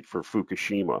compensate for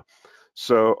Fukushima.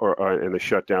 So, and the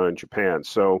shutdown in Japan.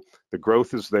 So the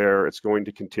growth is there. It's going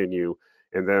to continue.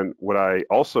 And then what I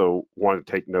also wanted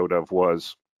to take note of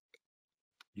was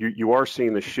you are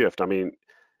seeing the shift. I mean,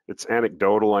 it's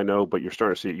anecdotal, I know, but you're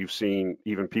starting to see it. You've seen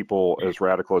even people as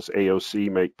radical as AOC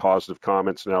make positive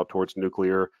comments now towards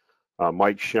nuclear.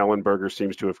 Mike Schellenberger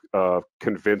seems to have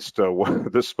convinced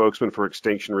the spokesman for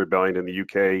Extinction Rebellion in the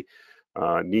UK,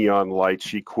 Neon Light.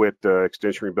 She quit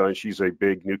Extinction Rebellion. She's a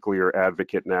big nuclear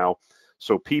advocate now.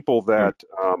 So people that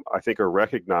I think are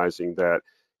recognizing that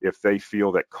if they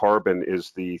feel that carbon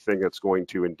is the thing that's going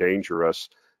to endanger us,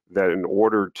 that in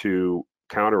order to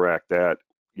counteract that,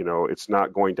 you know, it's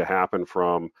not going to happen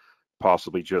from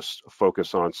possibly just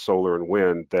focus on solar and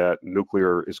wind, that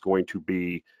nuclear is going to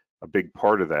be a big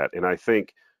part of that. And I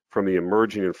think from the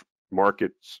emerging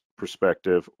markets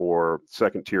perspective, or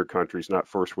second tier countries, not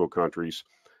first world countries,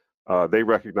 they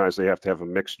recognize they have to have a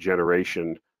mix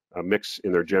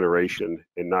in their generation,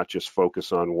 and not just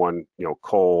focus on one, you know,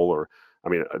 coal, or, I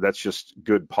mean, that's just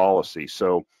good policy.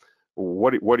 So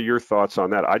what are your thoughts on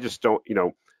that? I just don't, you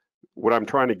know, what I'm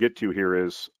trying to get to here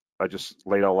is I just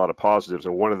laid out a lot of positives,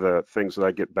 and one of the things that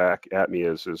I get back at me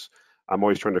is I'm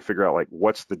always trying to figure out, like,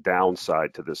 what's the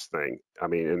downside to this thing? I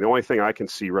mean, and the only thing I can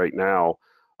see right now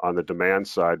on the demand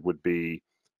side would be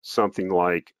something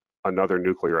like another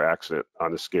nuclear accident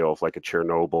on the scale of like a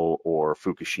Chernobyl or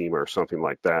Fukushima or something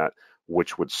like that,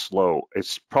 which would slow.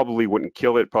 It's probably wouldn't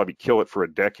kill it, probably kill it for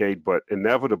a decade, but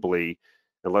inevitably,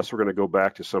 unless we're going to go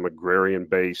back to some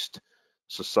agrarian-based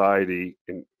society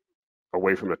and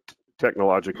away from a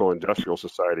technological industrial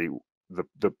society,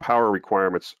 the power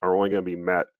requirements are only going to be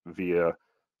met via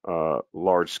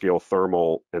large-scale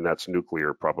thermal, and that's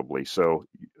nuclear probably. So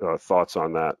thoughts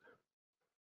on that?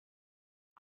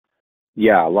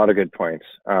 Yeah, a lot of good points.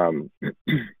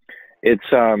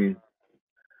 It's I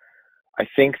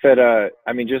think that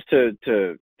I mean, just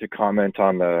to comment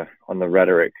on the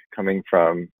rhetoric coming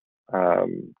from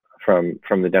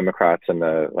the Democrats and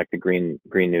the Green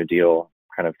New Deal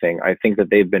kind of thing. I think that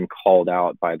they've been called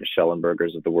out by the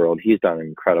Schellenbergers of the world. He's done an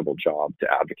incredible job to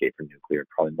advocate for nuclear,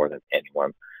 probably more than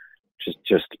anyone.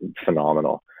 Just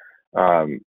phenomenal.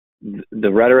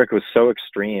 the rhetoric was so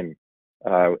extreme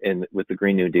with the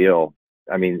Green New Deal.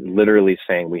 I mean, literally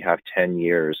saying we have 10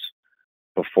 years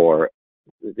before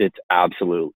it's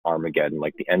absolute Armageddon,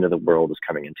 like the end of the world is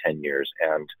coming in 10 years,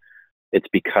 and it's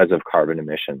because of carbon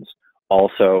emissions.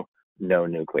 Also, no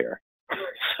nuclear.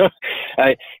 So,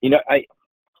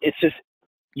 it's just,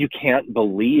 you can't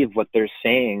believe what they're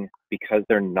saying because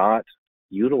they're not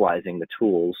utilizing the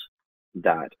tools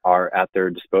that are at their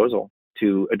disposal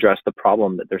to address the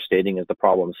problem that they're stating as the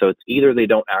problem. So it's either they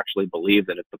don't actually believe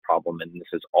that it's the problem and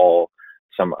this is all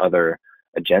some other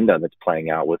agenda that's playing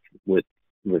out with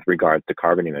regards to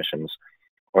carbon emissions,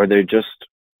 or they're just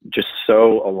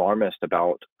so alarmist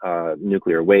about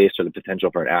nuclear waste or the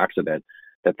potential for an accident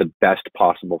that the best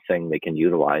possible thing they can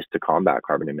utilize to combat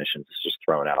carbon emissions is just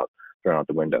thrown out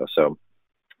the window. So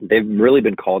they've really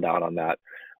been called out on that,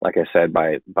 like I said,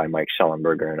 by Mike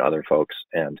Schellenberger and other folks.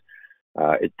 And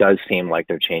it does seem like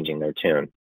they're changing their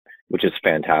tune, which is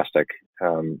fantastic,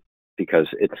 because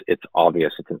it's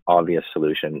obvious. It's an obvious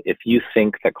solution. If you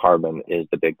think that carbon is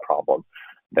the big problem,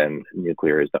 then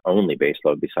nuclear is the only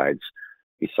baseload besides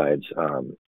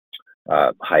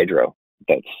hydro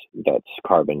that's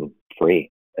carbon free,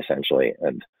 essentially.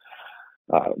 And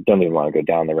don't even want to go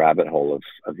down the rabbit hole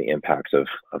of the impacts of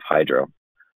hydro,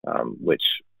 which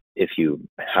if you've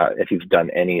done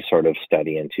any sort of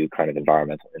study into kind of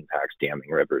environmental impacts, damming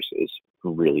rivers is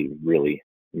really, really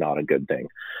not a good thing.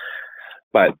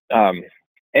 But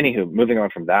anywho, moving on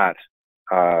from that,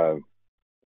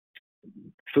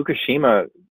 Fukushima,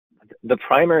 the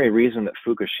primary reason that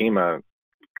Fukushima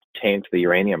tanked the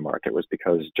uranium market was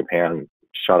because Japan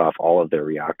shut off all of their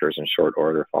reactors in short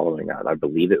order following that. I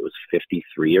believe it was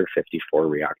 53 or 54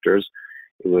 reactors.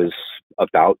 It was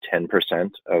about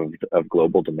 10% of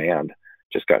global demand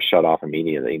just got shut off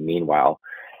immediately. Meanwhile,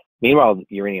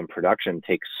 uranium production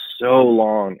takes so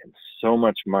long and so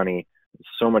much money,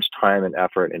 so much time and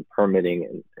effort and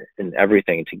permitting and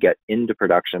everything to get into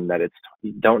production that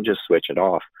you don't just switch it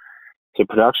off. So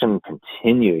production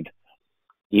continued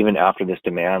even after this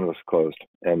demand was closed.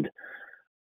 And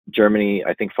Germany,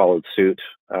 I think, followed suit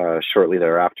shortly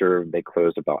thereafter. They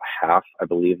closed about half, I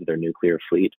believe, of their nuclear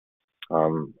fleet,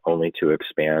 only to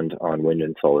expand on wind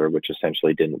and solar, which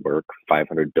essentially didn't work.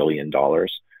 $500 billion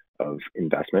of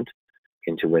investment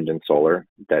into wind and solar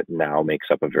that now makes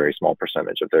up a very small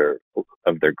percentage of their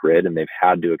grid, and they've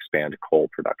had to expand coal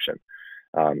production,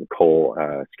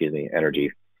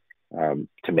 energy,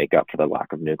 to make up for the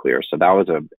lack of nuclear. So that was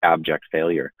an abject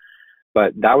failure.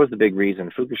 But that was the big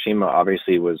reason. Fukushima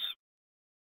obviously was,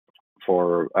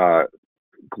 for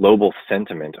global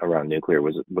sentiment around nuclear,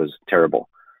 was terrible.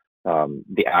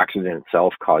 The accident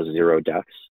itself caused 0 deaths,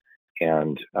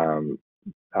 and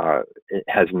it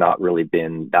has not really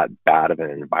been that bad of an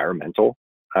environmental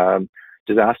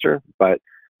disaster, but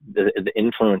the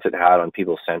influence it had on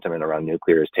people's sentiment around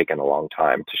nuclear has taken a long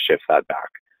time to shift that back.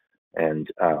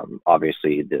 And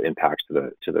obviously the impacts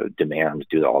to the demand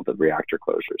due to all the reactor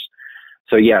closures.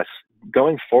 So yes,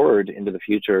 going forward into the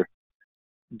future,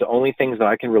 the only things that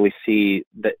I can really see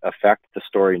that affect the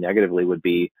story negatively would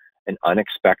be an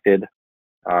unexpected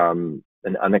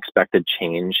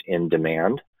change in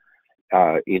demand,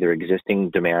 either existing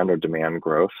demand or demand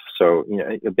growth. So,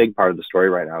 a big part of the story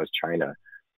right now is China,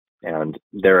 and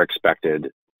their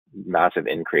expected massive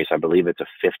increase. I believe it's a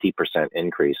 50%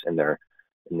 increase in their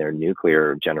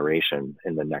nuclear generation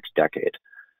in the next decade.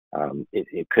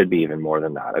 It could be even more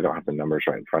than that. I don't have the numbers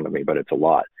right in front of me, but it's a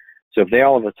lot. So if they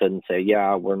all of a sudden say,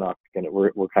 yeah, we're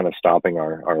kind of stopping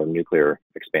our nuclear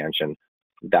expansion,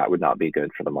 that would not be good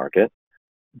for the market.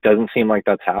 Doesn't seem like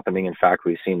that's happening. In fact,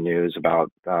 we've seen news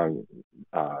about the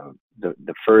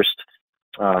first,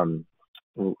 I'm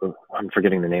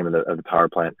forgetting the name of the power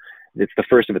plant. It's the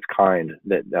first of its kind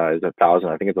that is 1,000,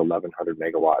 I think it's 1,100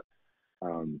 megawatt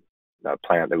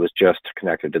plant that was just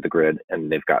connected to the grid,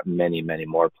 and they've got many, many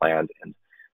more planned. And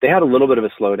they had a little bit of a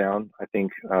slowdown, I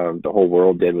think the whole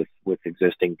world did with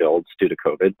existing builds due to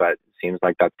COVID, but it seems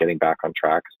like that's getting back on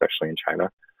track, especially in China.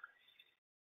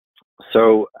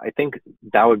 So I think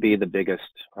that would be the biggest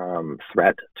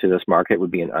threat to this market,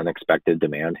 would be an unexpected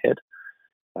demand hit.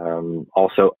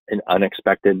 Also, an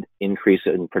unexpected increase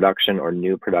in production or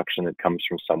new production that comes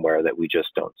from somewhere that we just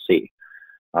don't see.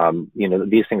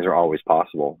 These things are always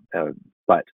possible,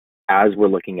 but as we're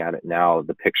looking at it now,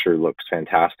 the picture looks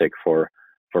fantastic for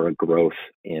a growth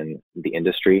in the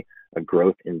industry, a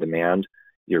growth in demand.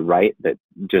 You're right that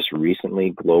just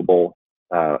recently global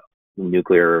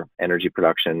nuclear energy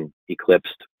production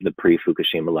eclipsed the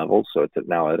pre-Fukushima levels, so it's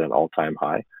now at an all-time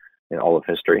high in all of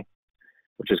history,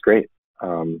 which is great.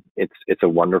 It's a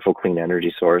wonderful clean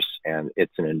energy source, and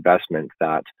it's an investment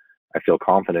that I feel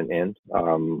confident in.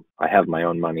 I have my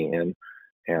own money in,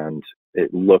 and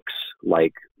it looks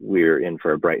like we're in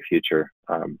for a bright future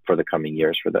for the coming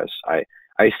years for this.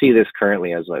 I see this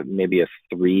currently as maybe a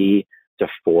 3 to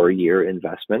 4 year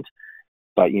investment,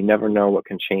 but you never know what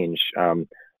can change.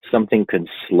 Something could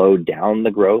slow down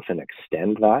the growth and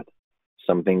extend that.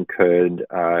 Something could,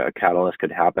 a catalyst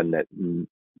could happen that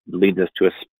leads us to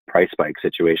a price spike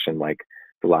situation like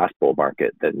the last bull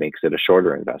market that makes it a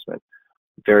shorter investment.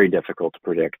 Very difficult to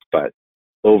predict, but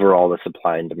overall the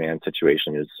supply and demand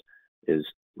situation is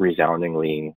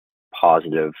resoundingly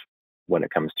positive when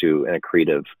it comes to an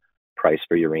accretive price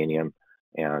for uranium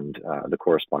and the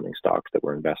corresponding stocks that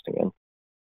we're investing in.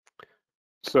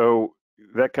 So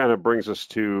that kind of brings us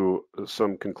to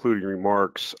some concluding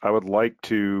remarks. I would like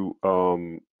to,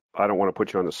 I don't want to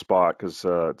put you on the spot because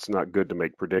it's not good to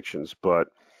make predictions, but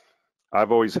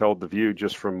I've always held the view,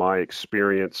 just from my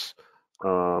experience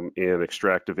in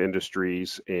extractive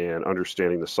industries and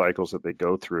understanding the cycles that they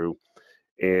go through.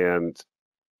 And,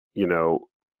 you know,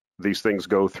 these things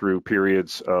go through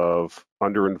periods of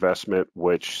underinvestment,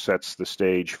 which sets the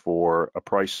stage for a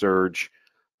price surge,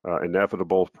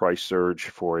 inevitable price surge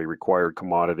for a required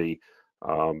commodity,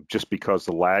 just because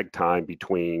the lag time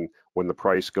between when the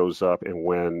price goes up and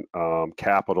when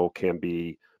capital can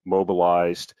be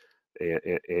mobilized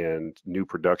and new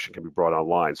production can be brought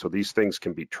online. So these things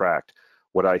can be tracked.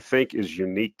 What I think is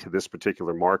unique to this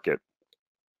particular market,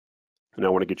 and I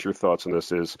want to get your thoughts on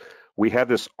this, is we have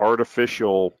this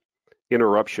artificial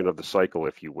interruption of the cycle,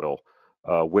 if you will,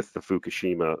 with the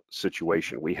Fukushima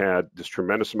situation. We had this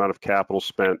tremendous amount of capital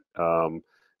spent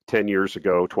 10 years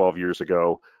ago, 12 years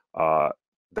ago.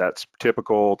 That's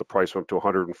typical. The price went up to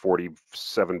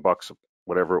 147 bucks,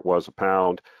 whatever it was, a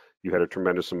pound. You had a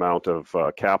tremendous amount of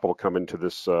capital come into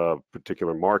this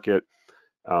particular market.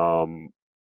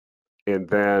 And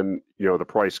then, you know, the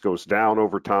price goes down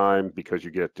over time because you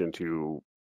get into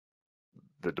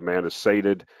the demand is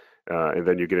sated, and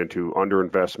then you get into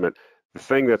underinvestment. The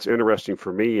thing that's interesting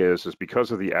for me is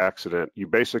because of the accident, you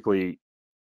basically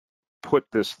put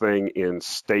this thing in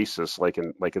stasis, like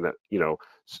in that, you know,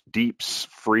 deep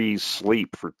freeze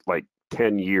sleep for like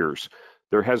 10 years.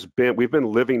 We've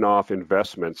been living off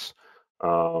investments.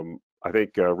 I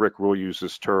think Rick will use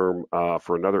this term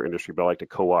for another industry, but I like to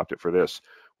co-opt it for this.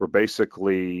 Where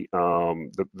basically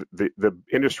the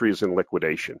industry is in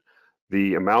liquidation.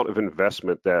 The amount of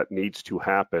investment that needs to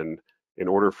happen in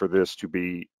order for this to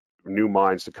be new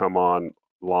mines to come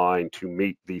online to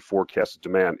meet the forecasted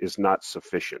demand is not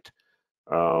sufficient.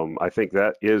 I think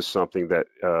that is something that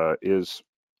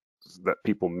that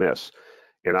people miss,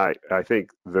 and I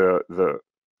think the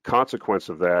consequence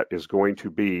of that is going to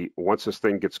be, once this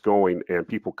thing gets going and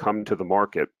people come to the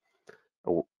market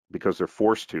because they're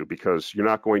forced to, because you're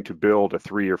not going to build a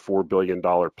 $3 or $4 billion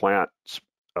plant,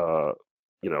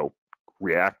 you know,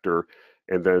 reactor,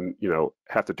 and then, you know,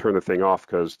 have to turn the thing off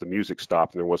because the music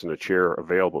stopped and there wasn't a chair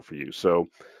available for you. So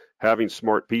having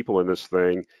smart people in this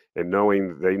thing and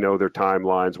knowing they know their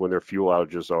timelines, when their fuel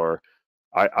outages are,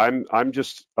 I'm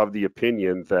just of the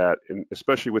opinion that,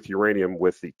 especially with uranium,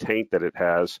 with the taint that it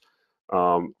has,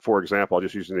 for example, I'll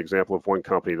just use an example of one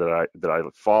company that I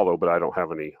follow, but I don't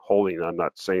have any holding. I'm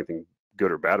not saying anything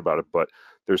good or bad about it, but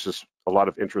there's just a lot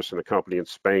of interest in a company in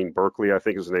Spain, Berkeley, I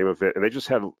think is the name of it, and they just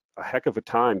had a heck of a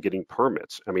time getting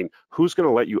permits. I mean, who's going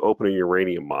to let you open a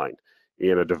uranium mine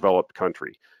in a developed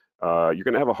country? You're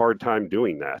going to have a hard time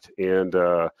doing that, and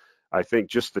I think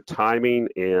just the timing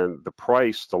and the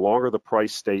price, the longer the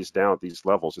price stays down at these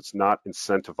levels, it's not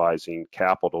incentivizing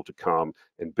capital to come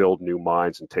and build new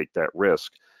mines and take that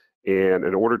risk. And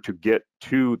in order to get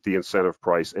to the incentive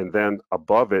price and then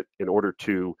above it, in order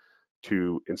to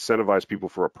incentivize people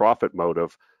for a profit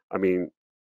motive, I mean,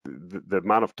 the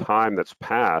amount of time that's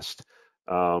passed,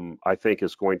 I think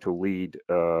is going to lead,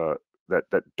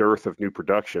 that dearth of new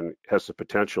production has the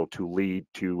potential to lead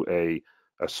to a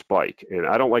spike. And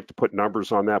I don't like to put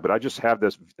numbers on that, but I just have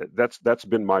this, that's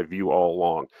been my view all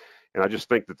along. And I just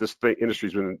think that this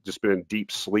industry's been in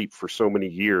deep sleep for so many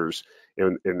years,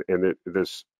 and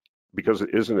this, because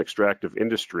it is an extractive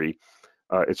industry,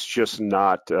 it's just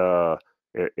not, and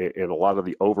a lot of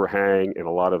the overhang and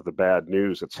a lot of the bad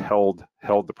news that's held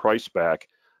the price back.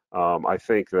 I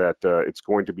think that it's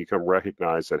going to become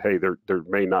recognized that, hey,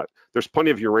 there's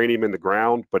plenty of uranium in the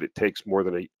ground, but it takes more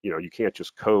than you can't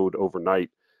just code overnight.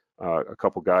 A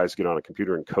couple guys get on a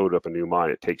computer and code up a new mine.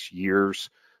 It takes years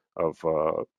of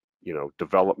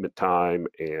development time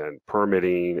and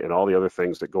permitting and all the other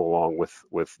things that go along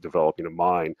with developing a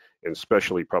mine, and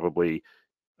especially probably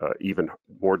even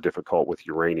more difficult with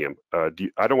uranium. I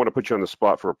don't want to put you on the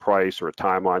spot for a price or a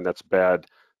timeline. That's bad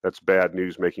that's bad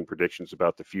news making predictions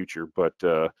about the future. But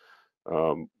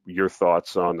your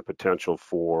thoughts on the potential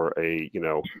for a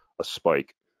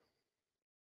spike?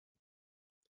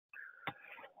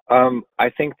 I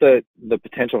think that the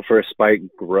potential for a spike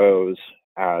grows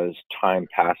as time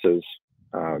passes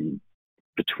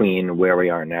between where we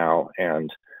are now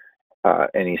and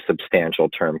any substantial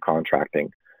term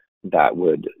contracting that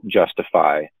would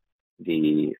justify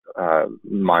the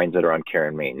mines that are on care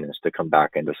and maintenance to come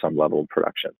back into some level of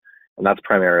production. And that's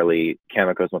primarily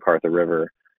Cameco's McArthur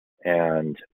River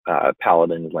and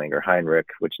Paladin's Langer Heinrich,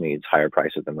 which needs higher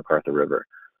prices than McArthur River.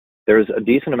 There's a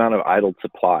decent amount of idled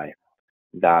supply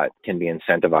that can be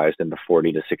incentivized in the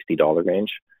 $40 to $60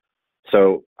 range.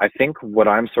 So I think what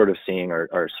I'm sort of seeing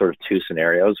are sort of two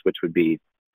scenarios, which would be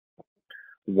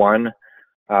one,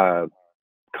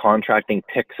 contracting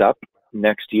picks up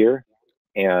next year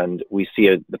and we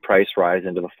see the price rise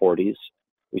into the 40s.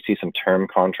 We see some term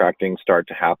contracting start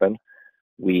to happen.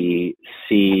 We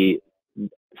see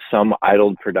some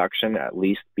idled production at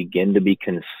least begin to be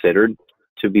considered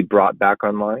to be brought back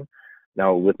online.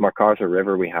 Now with McArthur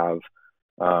River, we have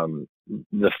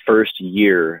the first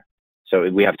year, so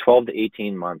we have 12 to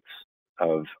 18 months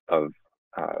of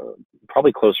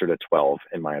probably closer to 12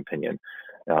 in my opinion,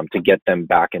 to get them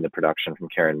back into production from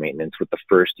care and maintenance, with the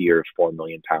first year of 4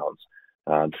 million pounds,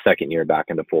 the second year back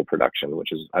into full production,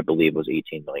 which is, I believe, was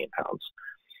 18 million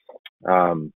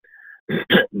pounds.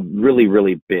 Really,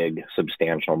 really big,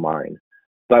 substantial mine,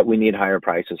 but we need higher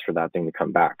prices for that thing to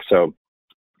come back. So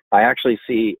I actually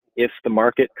see, if the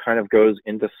market kind of goes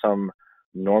into some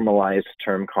normalized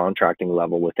term contracting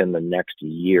level within the next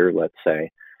year, let's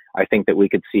say, I think that we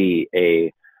could see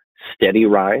a steady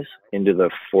rise into the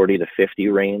 40 to 50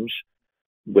 range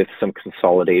with some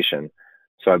consolidation.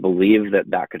 So I believe that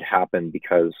that could happen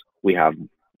because we have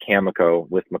Cameco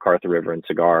with McArthur River and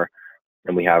Cigar,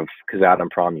 and we have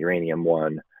Kazatomprom Uranium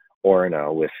 1,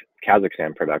 Orano with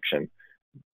Kazakhstan production.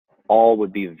 All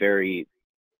would be very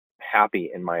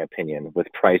happy, in my opinion, with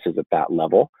prices at that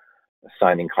level,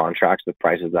 signing contracts with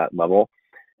prices at that level.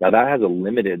 Now that has a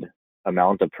limited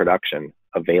amount of production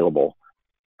available,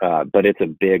 but it's a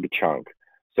big chunk.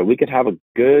 So we could have a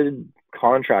good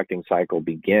contracting cycle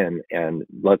begin, and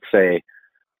let's say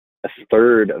a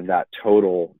third of that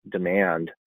total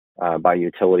demand by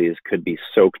utilities could be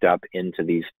soaked up into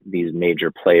these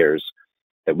major players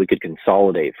that we could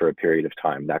consolidate for a period of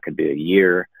time. That could be a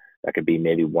year, that could be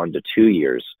maybe 1 to 2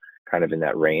 years, kind of in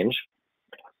that range.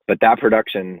 But that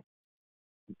production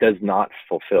does not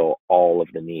fulfill all of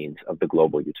the needs of the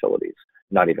global utilities,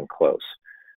 not even close.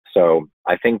 So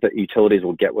I think that utilities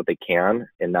will get what they can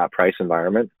in that price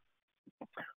environment,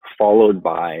 followed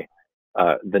by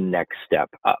the next step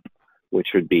up, which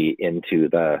would be into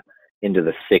the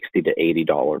 $60 to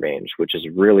 $80 range, which is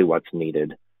really what's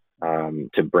needed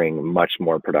to bring much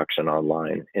more production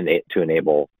online and to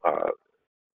enable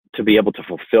to be able to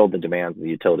fulfill the demands of the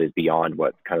utilities beyond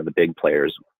what kind of the big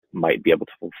players might be able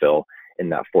to fulfill in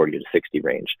that 40 to 60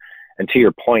 range. And to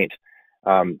your point,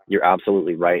 you're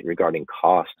absolutely right regarding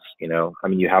costs. I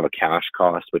mean, you have a cash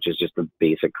cost, which is just the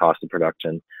basic cost of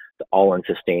production, the all-in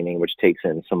sustaining, which takes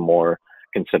in some more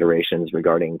considerations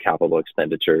regarding capital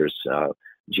expenditures,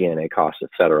 G&A costs,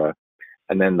 etc.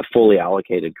 And then the fully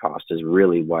allocated cost is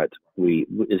really what we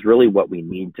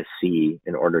need to see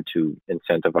in order to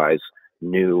incentivize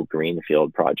new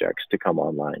greenfield projects to come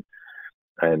online.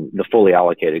 And the fully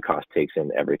allocated cost takes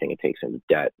in everything. It takes in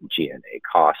debt, G&A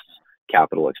costs,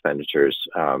 capital expenditures,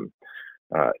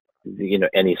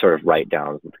 any sort of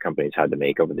write-downs that the companies had to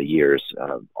make over the years.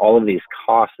 All of these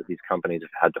costs that these companies have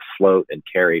had to float and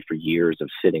carry for years of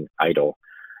sitting idle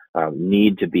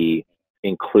need to be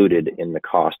included in the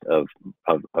cost of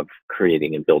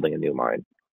creating and building a new mine.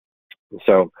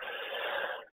 So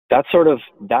that's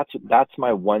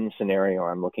my one scenario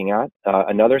I'm looking at.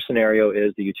 Another scenario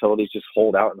is the utilities just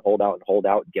hold out and hold out and hold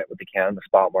out, get what they can in the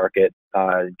spot market,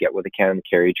 get what they can in the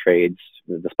carry trades.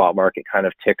 The spot market kind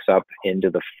of ticks up into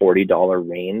the $40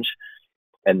 range.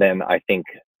 And then I think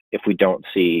if we don't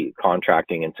see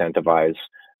contracting incentivize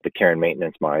the care and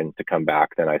maintenance mine to come back,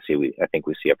 then I think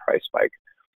we see a price spike.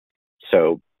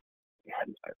 So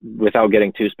without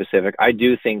getting too specific, I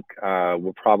do think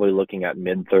we're probably looking at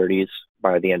mid-30s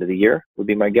by the end of the year, would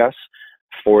be my guess.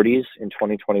 40s in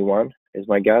 2021 is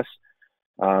my guess.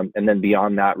 And then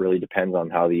beyond that really depends on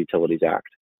how the utilities act.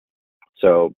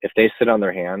 So if they sit on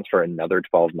their hands for another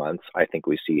 12 months, I think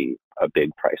we see a big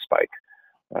price spike.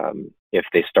 If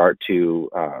they start to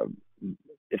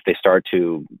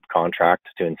contract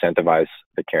to incentivize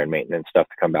the care and maintenance stuff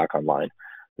to come back online,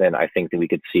 then I think that we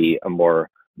could see a more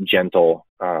gentle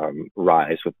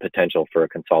rise with potential for a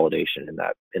consolidation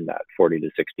in that 40 to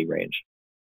 60 range.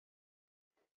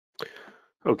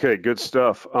 Okay, good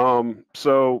stuff.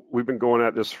 So we've been going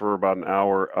at this for about an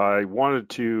hour. I wanted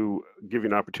to give you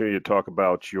an opportunity to talk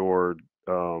about your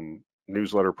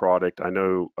newsletter product. I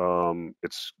know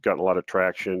it's gotten a lot of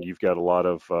traction. You've got a lot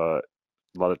of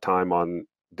time on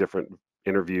different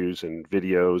interviews and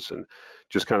videos, and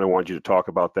just kind of wanted you to talk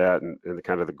about that and the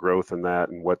kind of the growth in that,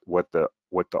 and what the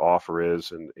offer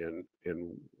is, and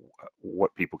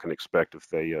what people can expect if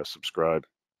they subscribe.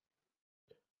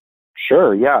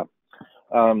 Sure, yeah.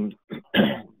 I've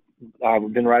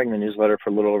been writing the newsletter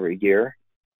for a little over a year.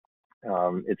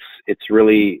 It's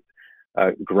really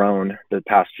grown the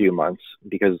past few months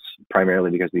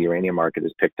primarily because the uranium market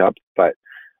has picked up, but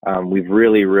we've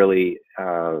really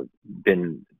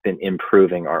been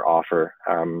improving our offer.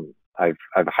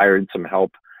 I've hired some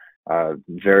help,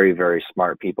 very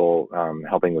smart people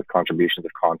helping with contributions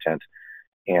of content,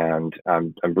 and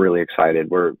I'm really excited.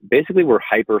 We're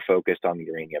hyper focused on the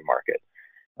uranium market.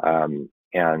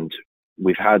 And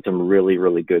we've had some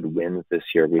really good wins this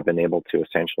year. We've been able to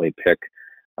essentially pick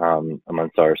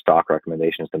amongst our stock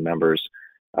recommendations to members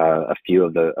a few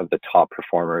of the top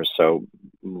performers. So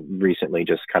recently,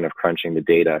 just kind of crunching the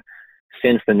data,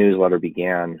 since the newsletter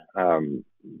began,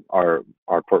 our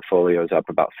portfolio is up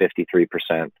about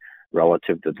 53%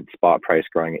 relative to the spot price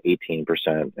growing at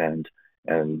 18%, and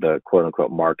the quote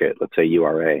unquote market, let's say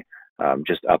URA,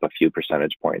 just up a few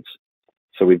percentage points.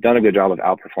 So we've done a good job of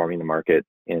outperforming the market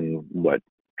in what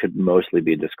could mostly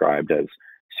be described as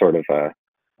sort of a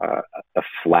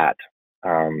flat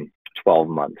 12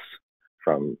 months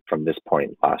from this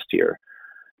point last year.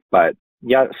 But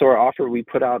yeah, so our offer, we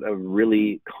put out a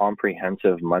really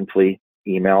comprehensive monthly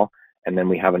email, and then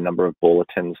we have a number of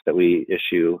bulletins that we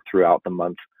issue throughout the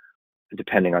month,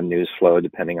 depending on news flow,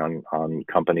 depending on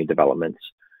company developments.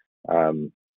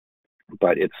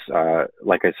 But it's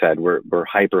like I said, we're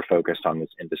hyper focused on this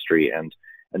industry, and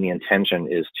the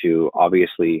intention is to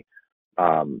obviously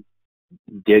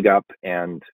dig up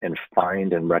and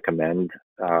find and recommend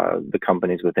the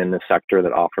companies within the sector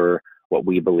that offer what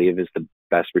we believe is the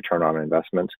best return on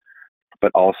investment,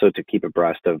 but also to keep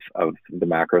abreast of the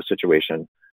macro situation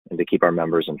and to keep our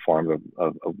members informed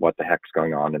of what the heck's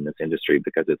going on in this industry,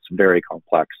 because it's very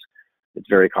complex, it's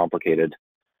very complicated,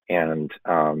 and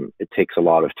it takes a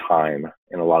lot of time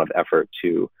and a lot of effort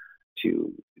to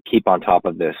keep on top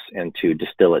of this and to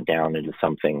distill it down into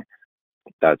something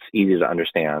that's easy to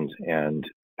understand and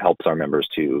helps our members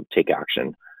to take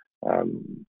action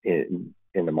in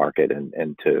the market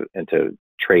and to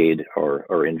trade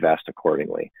or invest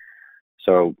accordingly.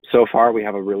 So far we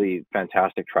have a really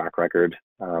fantastic track record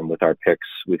with our picks.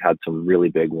 We've had some really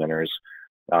big winners.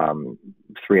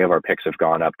 3 of our picks have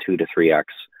gone up 2 to 3x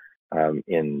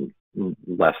in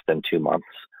less than 2 months,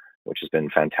 which has been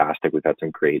fantastic. We've had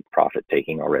some great profit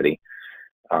taking already.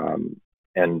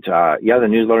 Yeah, the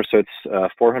newsletter, so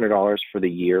it's $400 for the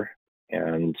year,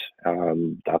 and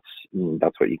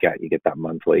that's what you get. You get that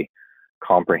monthly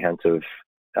comprehensive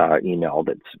email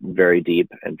that's very deep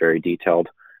and very detailed,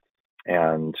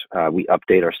 and we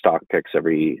update our stock picks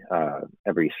every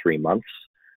 3 months.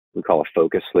 We call a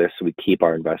focus list. We keep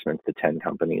our investments to 10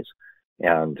 companies,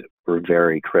 and we're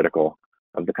very critical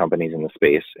of the companies in the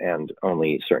space, and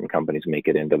only certain companies make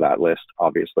it into that list,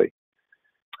 obviously.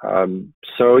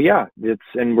 So yeah,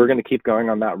 and we're going to keep going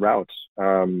on that route.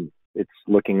 It's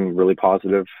looking really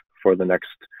positive for the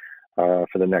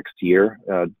next year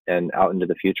and out into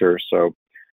the future. So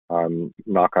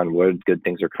knock on wood, good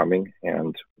things are coming,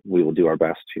 and we will do our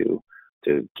best to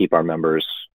keep our members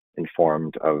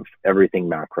informed of everything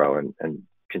macro and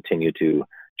continue to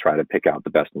try to pick out the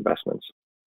best investments.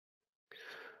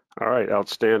 All right,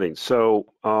 outstanding. So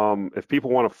if people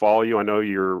want to follow you, I know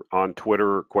you're on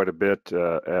Twitter quite a bit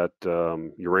at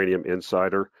Uranium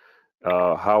Insider.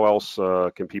 How else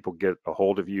can people get a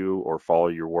hold of you or follow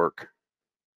your work?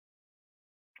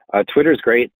 Twitter is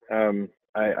great.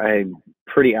 I'm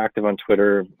pretty active on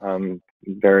Twitter,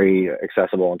 very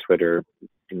accessible on Twitter. You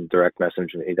can direct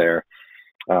message me there.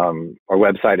 Our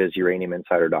website is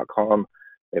uraniuminsider.com.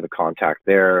 We have a contact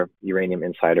there,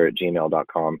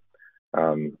 uraniuminsider@gmail.com.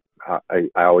 I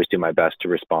always do my best to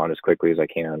respond as quickly as I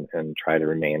can and try to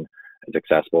remain as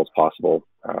accessible as possible.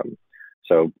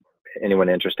 So anyone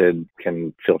interested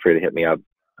can feel free to hit me up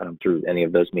through any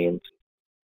of those means.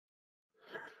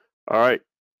 All right.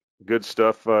 Good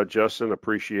stuff, Justin.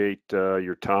 Appreciate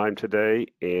your time today,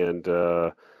 and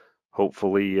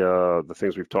hopefully the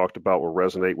things we've talked about will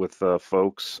resonate with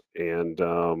folks, and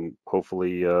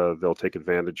hopefully they'll take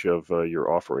advantage of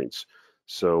your offerings.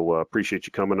 So appreciate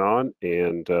you coming on,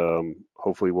 and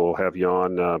hopefully we'll have you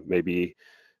on maybe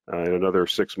in another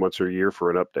 6 months or a year for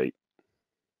an update.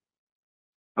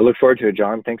 I look forward to it,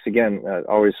 John. Thanks again.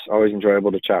 Always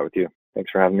enjoyable to chat with you. Thanks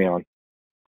for having me on.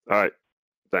 All right.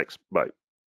 Thanks. Bye.